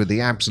annoyance with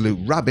the absolute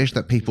rubbish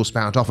that people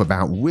spout off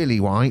about willy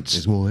whites.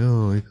 Is why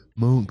I,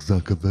 Mark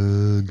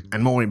Zuckerberg,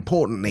 and more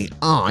importantly,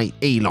 I,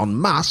 Elon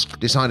Musk,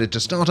 decided to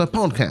start a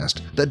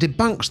podcast that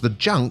debunks the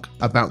junk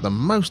about the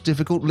most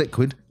difficult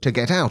liquid to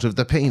get out of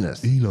the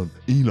penis.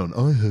 Elon,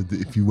 I heard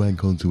that if you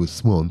wank onto a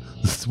swan,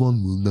 the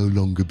swan will no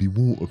longer be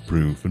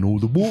waterproof and all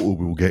the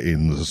water will get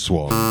in the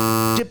swan.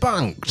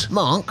 Debunked.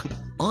 Mark,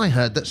 I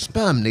heard that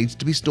sperm needs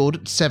to be stored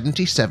at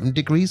 77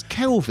 degrees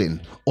Kelvin,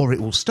 or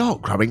it will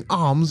start growing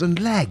arms and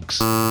legs.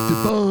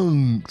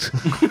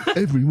 Debunked!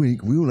 Every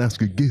week we'll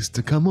ask a guest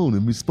to come on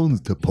and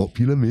respond to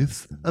popular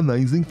myths,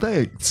 amazing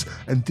facts,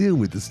 and deal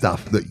with the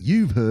stuff that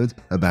you've heard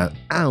about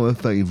our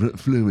favourite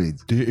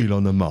fluids. Dear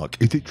Elon and Mark,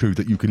 is it true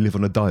that you can live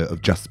on a diet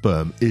of just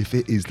sperm if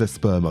it is the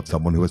sperm of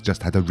someone who has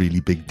just had a really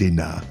big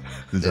dinner?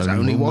 There's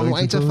only one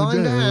way to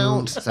find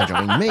out. So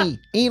join me,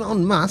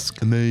 Elon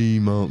Musk, and me,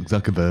 Mark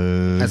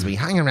Zuckerberg, as we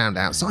hang around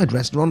outside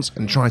restaurants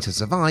and try to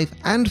survive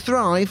and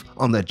thrive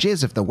on the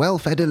jizz of the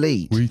well-fed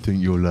elite. We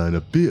think you'll learn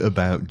a bit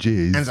about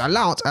jizz and a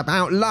lot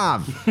about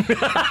love.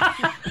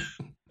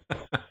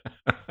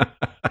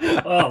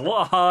 Oh,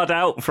 what a hard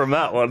out from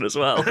that one as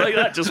well. Like,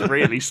 that just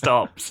really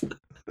stops.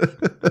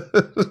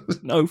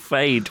 No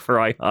fade for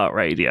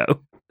iHeartRadio.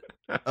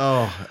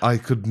 Oh, I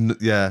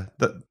couldn't. Yeah,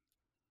 that.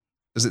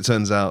 As it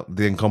turns out,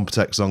 the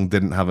Incompetech song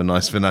didn't have a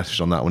nice finish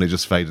on that one. It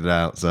just faded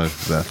out. So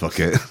there, fuck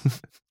it.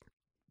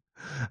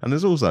 And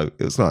there's also,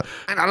 it's like,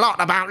 and a lot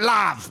about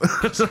love.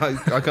 So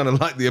I kind of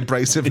like the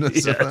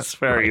abrasiveness of that. It's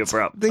very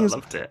abrupt. I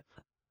loved it.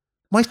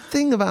 My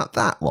thing about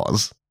that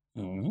was,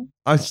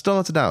 I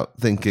started out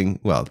thinking,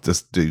 well,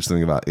 just do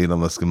something about Elon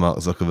Musk and Mark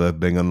Zuckerberg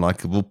being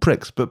unlikable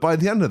pricks. But by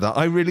the end of that,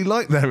 I really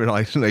like their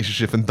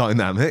relationship and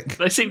dynamic.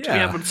 They seem to be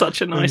having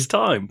such a nice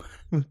time.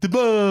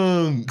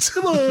 Debunked!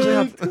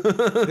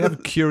 They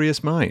have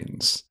curious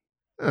minds.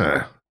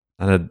 And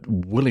a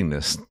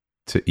willingness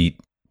to eat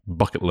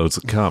bucket loads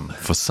of cum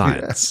for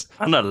science.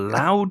 Yeah. And a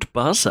loud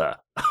buzzer.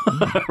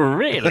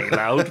 Really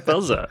loud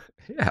buzzer.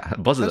 Yeah, a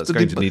buzzer that's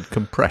going to need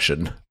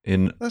compression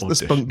in That's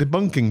audition. the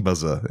debunking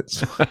buzzer.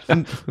 It's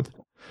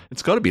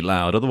got to be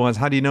loud, otherwise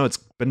how do you know it's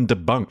been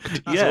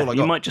debunked? Yeah,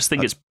 you might just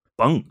think it's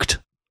bunked.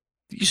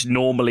 You just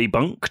normally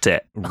bunked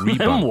it.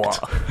 Then what?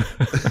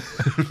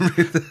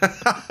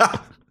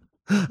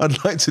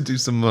 I'd like to do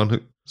some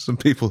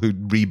people who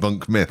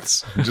rebunk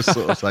myths and just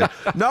sort of say,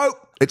 no,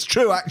 it's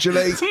true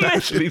actually.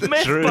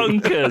 Myth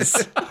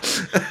bunkers.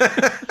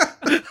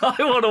 I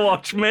want to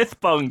watch Myth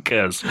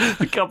Bunkers.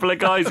 A couple of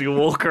guys who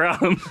walk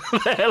around,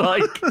 they're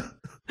like,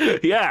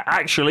 yeah,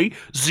 actually,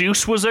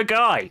 Zeus was a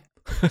guy.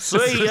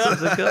 See ya.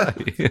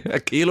 A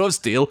kilo of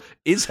steel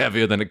is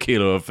heavier than a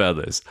kilo of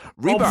feathers.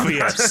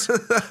 Obvious.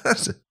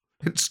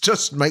 It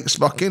just makes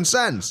fucking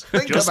sense.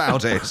 Think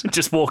about it.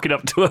 Just walking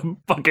up to a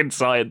fucking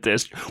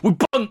scientist. We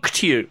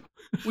bunked you.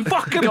 We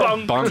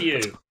fucking bunked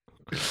you.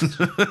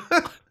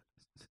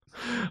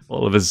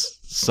 All of his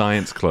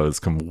science clothes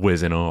come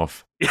whizzing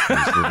off. He's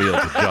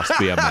revealed to just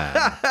be a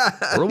man.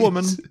 Or a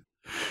woman.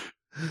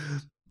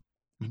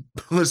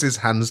 Puts his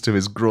hands to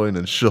his groin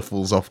and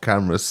shuffles off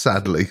camera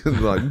sadly.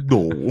 Like,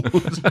 no.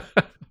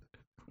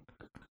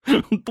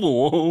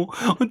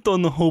 Oh, I've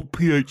done the whole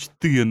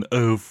PhD and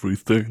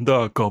everything.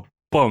 That got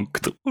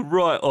bunked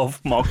right off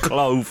my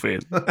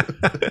clothing.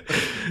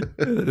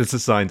 It's a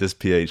scientist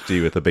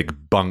PhD with a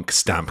big bunk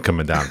stamp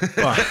coming down.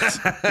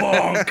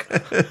 Bunk.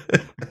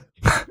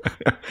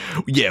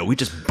 Yeah, we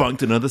just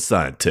bunked another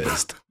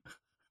scientist.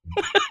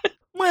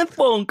 Myth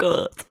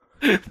bunkers.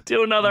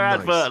 Do another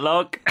advert,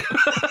 Locke.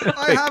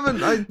 I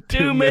haven't.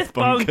 Do Myth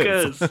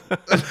bunkers.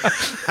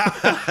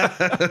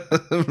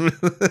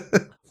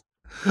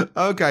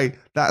 Okay,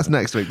 that's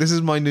next week. This is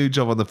my new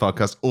job on the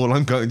podcast. All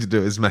I'm going to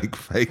do is make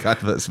fake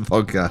adverts for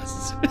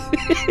podcasts.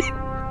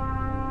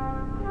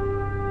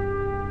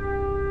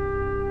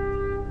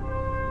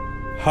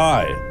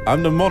 Hi,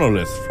 I'm the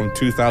Monolith from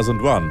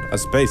 2001, A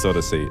Space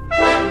Odyssey.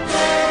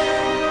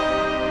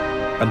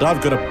 And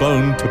I've got a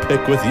bone to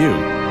pick with you.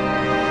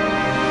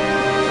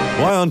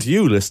 Why aren't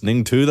you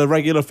listening to the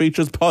Regular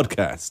Features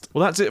podcast?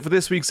 Well, that's it for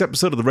this week's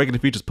episode of the Regular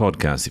Features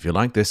podcast. If you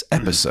like this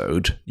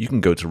episode, you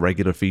can go to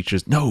Regular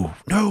Features. No,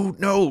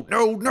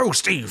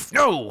 Steve.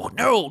 No.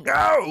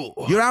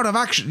 You're out of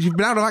action. You've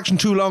been out of action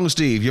too long,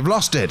 Steve. You've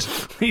lost it.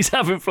 He's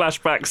having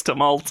flashbacks to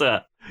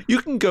Malta.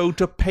 You can go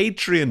to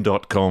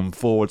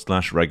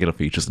patreon.com/regular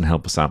features and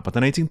help us out by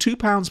donating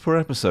 £2 per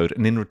episode.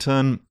 And in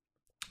return,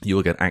 you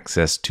will get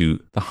access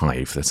to The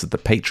Hive. This is the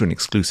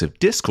Patreon-exclusive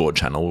Discord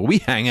channel where we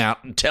hang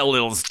out and tell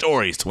little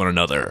stories to one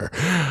another.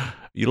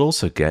 You'll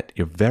also get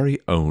your very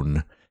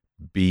own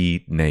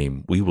bee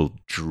name. We will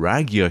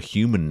drag your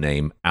human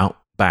name out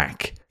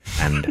back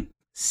and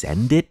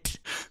send it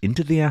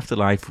into the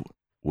afterlife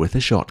with a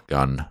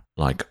shotgun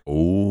like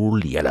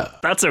Old Yeller.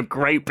 That's a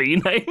great bee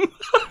name.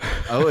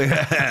 Oh,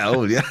 yeah.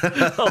 Oh, yeah.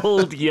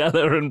 Old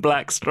Yeller and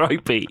Black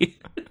Stripey.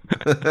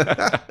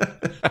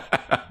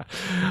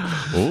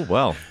 Oh,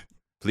 well,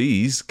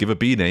 please give a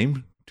bee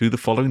name to the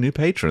following new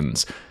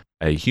patrons.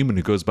 A human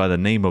who goes by the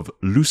name of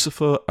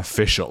Lucifer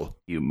Official.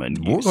 Human,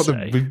 We've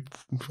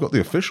got the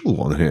official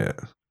one here.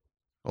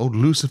 Old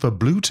Lucifer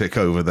Blue Tick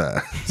over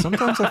there.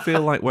 Sometimes I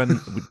feel like when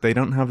they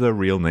don't have their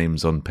real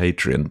names on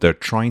Patreon, they're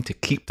trying to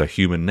keep their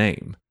human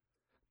name.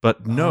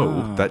 But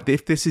know that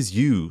if this is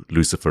you,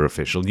 Lucifer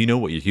Official, you know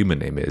what your human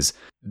name is.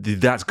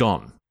 That's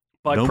gone.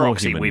 By No more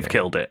proxy, human we've name.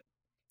 killed it.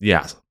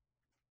 Yes.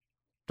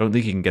 Don't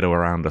think you can get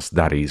around us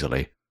that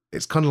easily.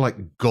 It's kind of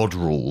like God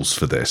rules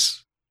for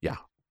this. Yeah.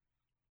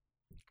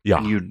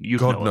 Yeah. You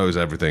God knows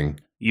everything.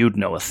 You'd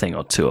know a thing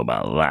or two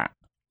about that.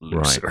 Right.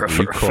 Lucifer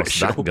You crossed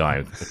that Official.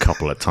 guy a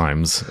couple of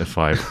times, if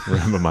I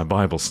remember my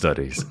Bible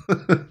studies.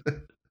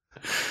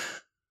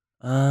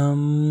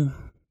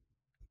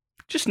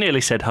 Just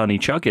nearly said Honey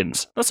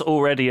Chuggins. That's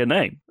already a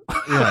name.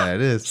 Yeah,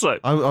 it is. So-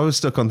 I was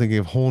stuck on thinking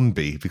of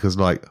Hornby because,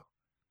 like,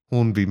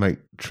 Hornby make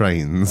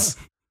trains.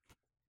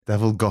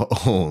 Devil got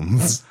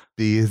horns.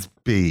 Bee is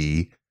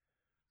bee.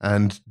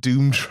 And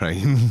Doom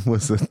Train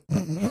was a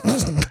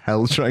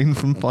hell train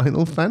from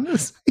Final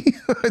Fantasy.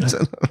 I don't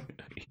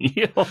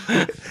know.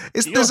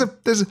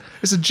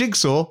 It's a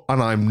jigsaw,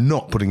 and I'm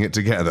not putting it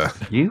together.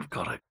 You've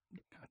got a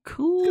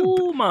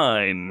cool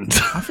mind.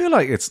 I feel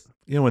like it's,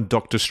 when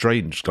Doctor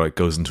Strange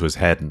goes into his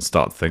head and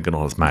starts thinking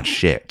all this mad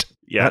shit.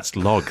 Yeah. That's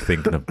Log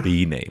thinking of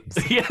bee names.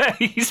 Yeah,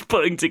 he's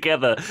putting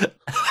together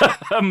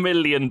a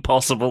million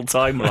possible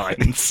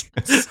timelines.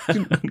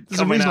 There's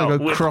a reason I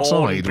go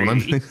cross-eyed when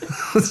I'm thinking.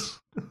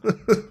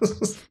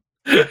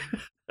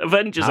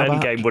 Avengers How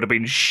about- Endgame would have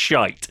been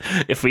shite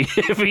if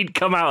he'd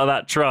come out of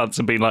that trance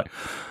and been like,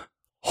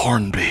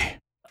 Hornby.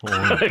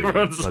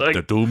 Everyone's Like like,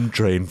 the Doom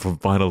Train from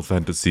Final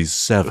Fantasy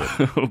VII.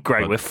 oh,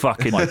 great, we're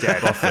fucking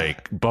dead.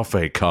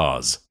 Buffet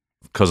cars.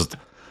 Because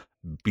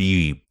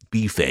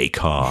buffet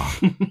car.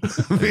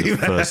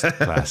 First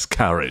class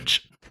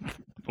carriage.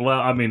 Well,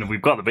 I mean,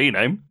 we've got the B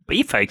name.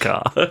 Buffet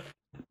car.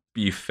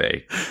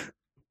 Buffet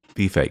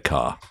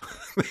car.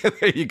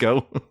 There you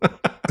go.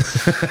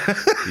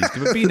 Please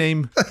give a B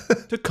name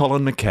to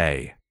Colin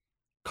McKay.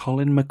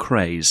 Colin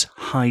McRae's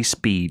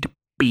high-speed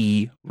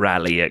bee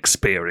rally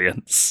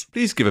experience.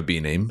 Please give a B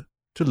name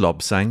to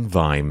Lobsang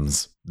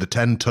Vimes. The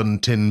 10-ton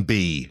tin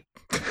bee.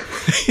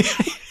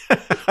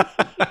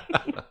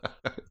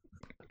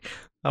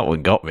 That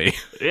one got me.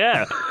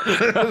 Yeah.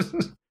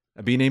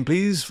 A B name,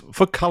 please,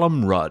 for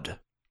Callum Rudd.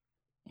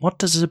 What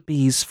does a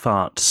bee's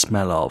fart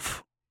smell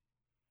of?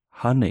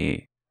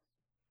 Honey,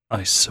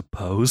 I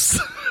suppose.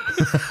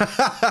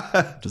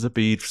 Does a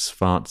bee's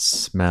fart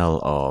smell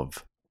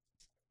of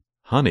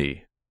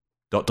honey? ...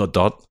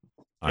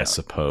 I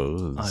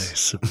suppose. I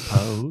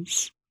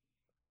suppose.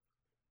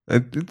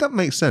 That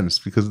makes sense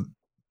because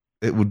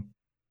it would.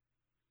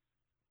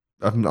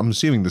 I'm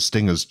assuming the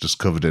stinger's just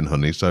covered in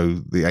honey, so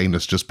the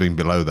anus just being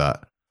below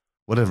that,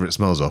 whatever it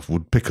smells of,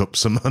 would pick up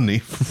some honey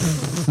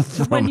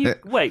from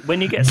it.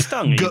 When you get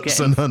stung, Guts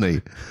and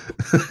honey.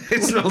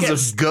 It smells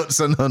of guts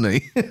and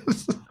honey.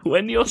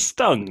 When you're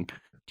stung,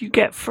 do you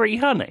get free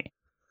honey?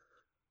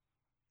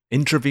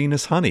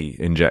 Intravenous honey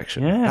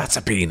injection. Yeah. That's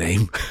a bee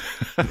name.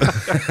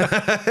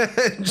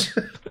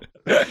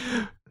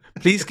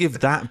 Please give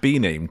that bee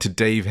name to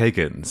Dave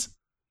Higgins.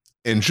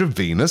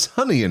 Intravenous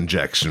honey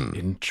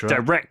injection.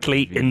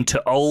 Directly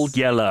into Old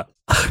Yeller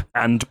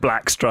and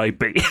Black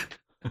Stripey.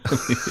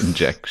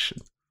 Injection.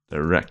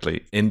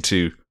 Directly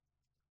into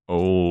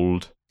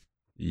Old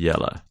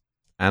Yeller.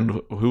 And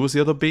who was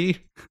the other bee?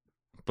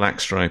 Black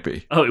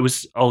Stripey. Oh, it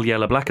was Old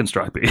Yeller, Black and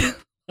Stripey.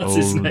 That's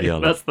his Old name.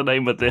 Yeller. That's the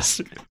name of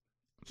this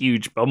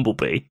huge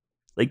bumblebee.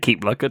 They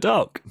keep like a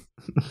dog.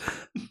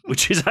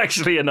 Which is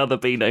actually another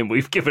bee name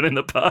we've given in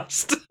the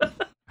past.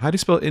 How do you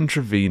spell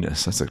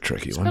intravenous? That's a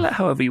tricky Spell one. it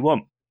however you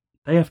want.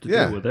 They have to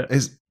deal with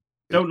it.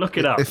 Don't look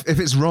it up. If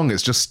it's wrong,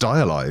 it's just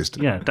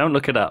stylized. Yeah, don't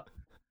look it up.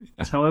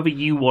 It's however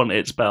you want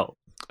it spelled.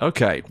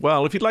 Okay,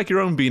 well, if you'd like your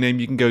own bee name,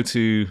 you can go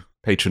to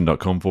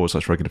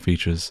patreon.com/regular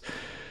features.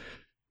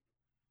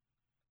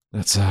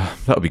 That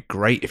would be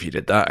great if you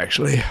did that,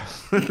 actually.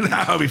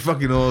 That would be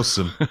fucking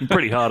awesome. I'm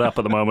pretty hard up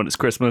at the moment. It's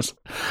Christmas.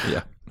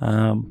 Yeah.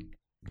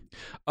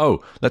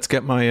 Oh, let's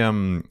get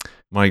my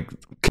my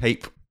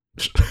cape,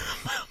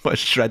 my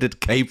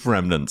shredded cape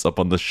remnants up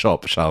on the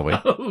shop, shall we?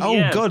 Oh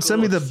yeah, God, of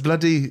send me the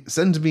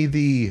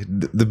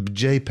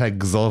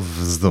JPEGs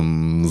of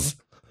them.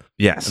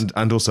 Yes,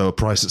 and also a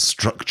price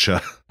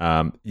structure.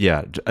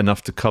 Yeah,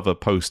 enough to cover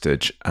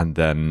postage and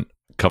then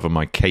cover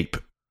my cape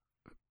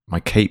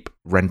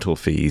rental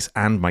fees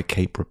and my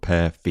cape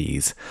repair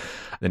fees.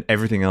 Then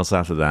everything else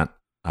after that,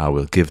 I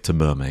will give to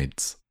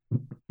mermaids.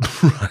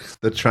 Right,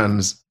 the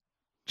trans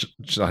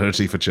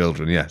charity for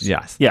children, yes.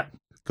 Yes. Yeah.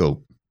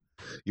 Cool.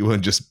 You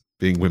weren't just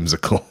being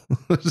whimsical.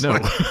 No.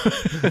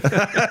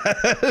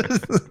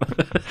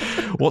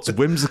 What's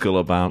whimsical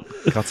about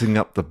cutting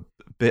up the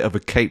bit of a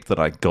cape that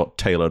I got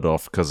tailored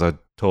off because I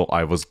thought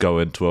I was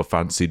going to a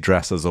fancy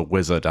dress as a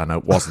wizard and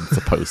it wasn't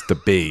supposed to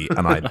be,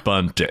 and I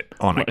burnt it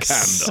on a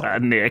candle.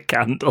 Near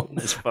candle.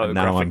 And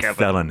now I'm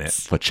selling it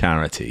for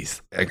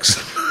charities.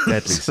 Excellent.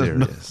 Deadly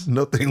serious.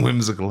 Nothing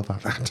whimsical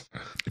about that.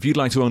 If you'd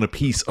like to own a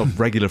piece of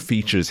Regular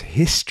Features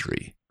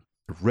history,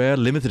 rare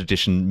limited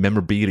edition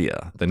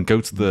memorabilia, then go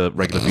to the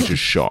Regular Features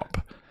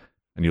shop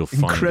and you'll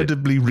find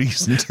incredibly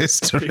recent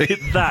history.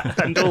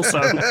 That, and also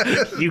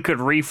you could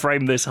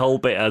reframe this whole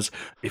bit as,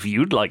 if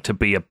you'd like to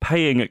be a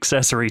paying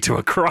accessory to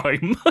a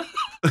crime.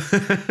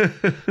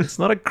 It's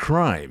not a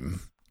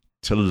crime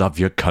to love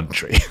your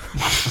country.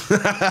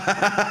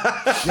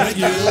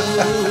 Regular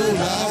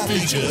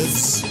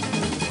Features.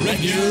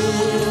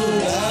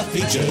 Regular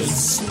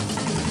Features.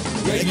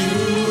 Regular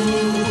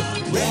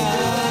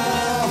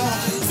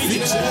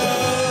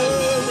Features.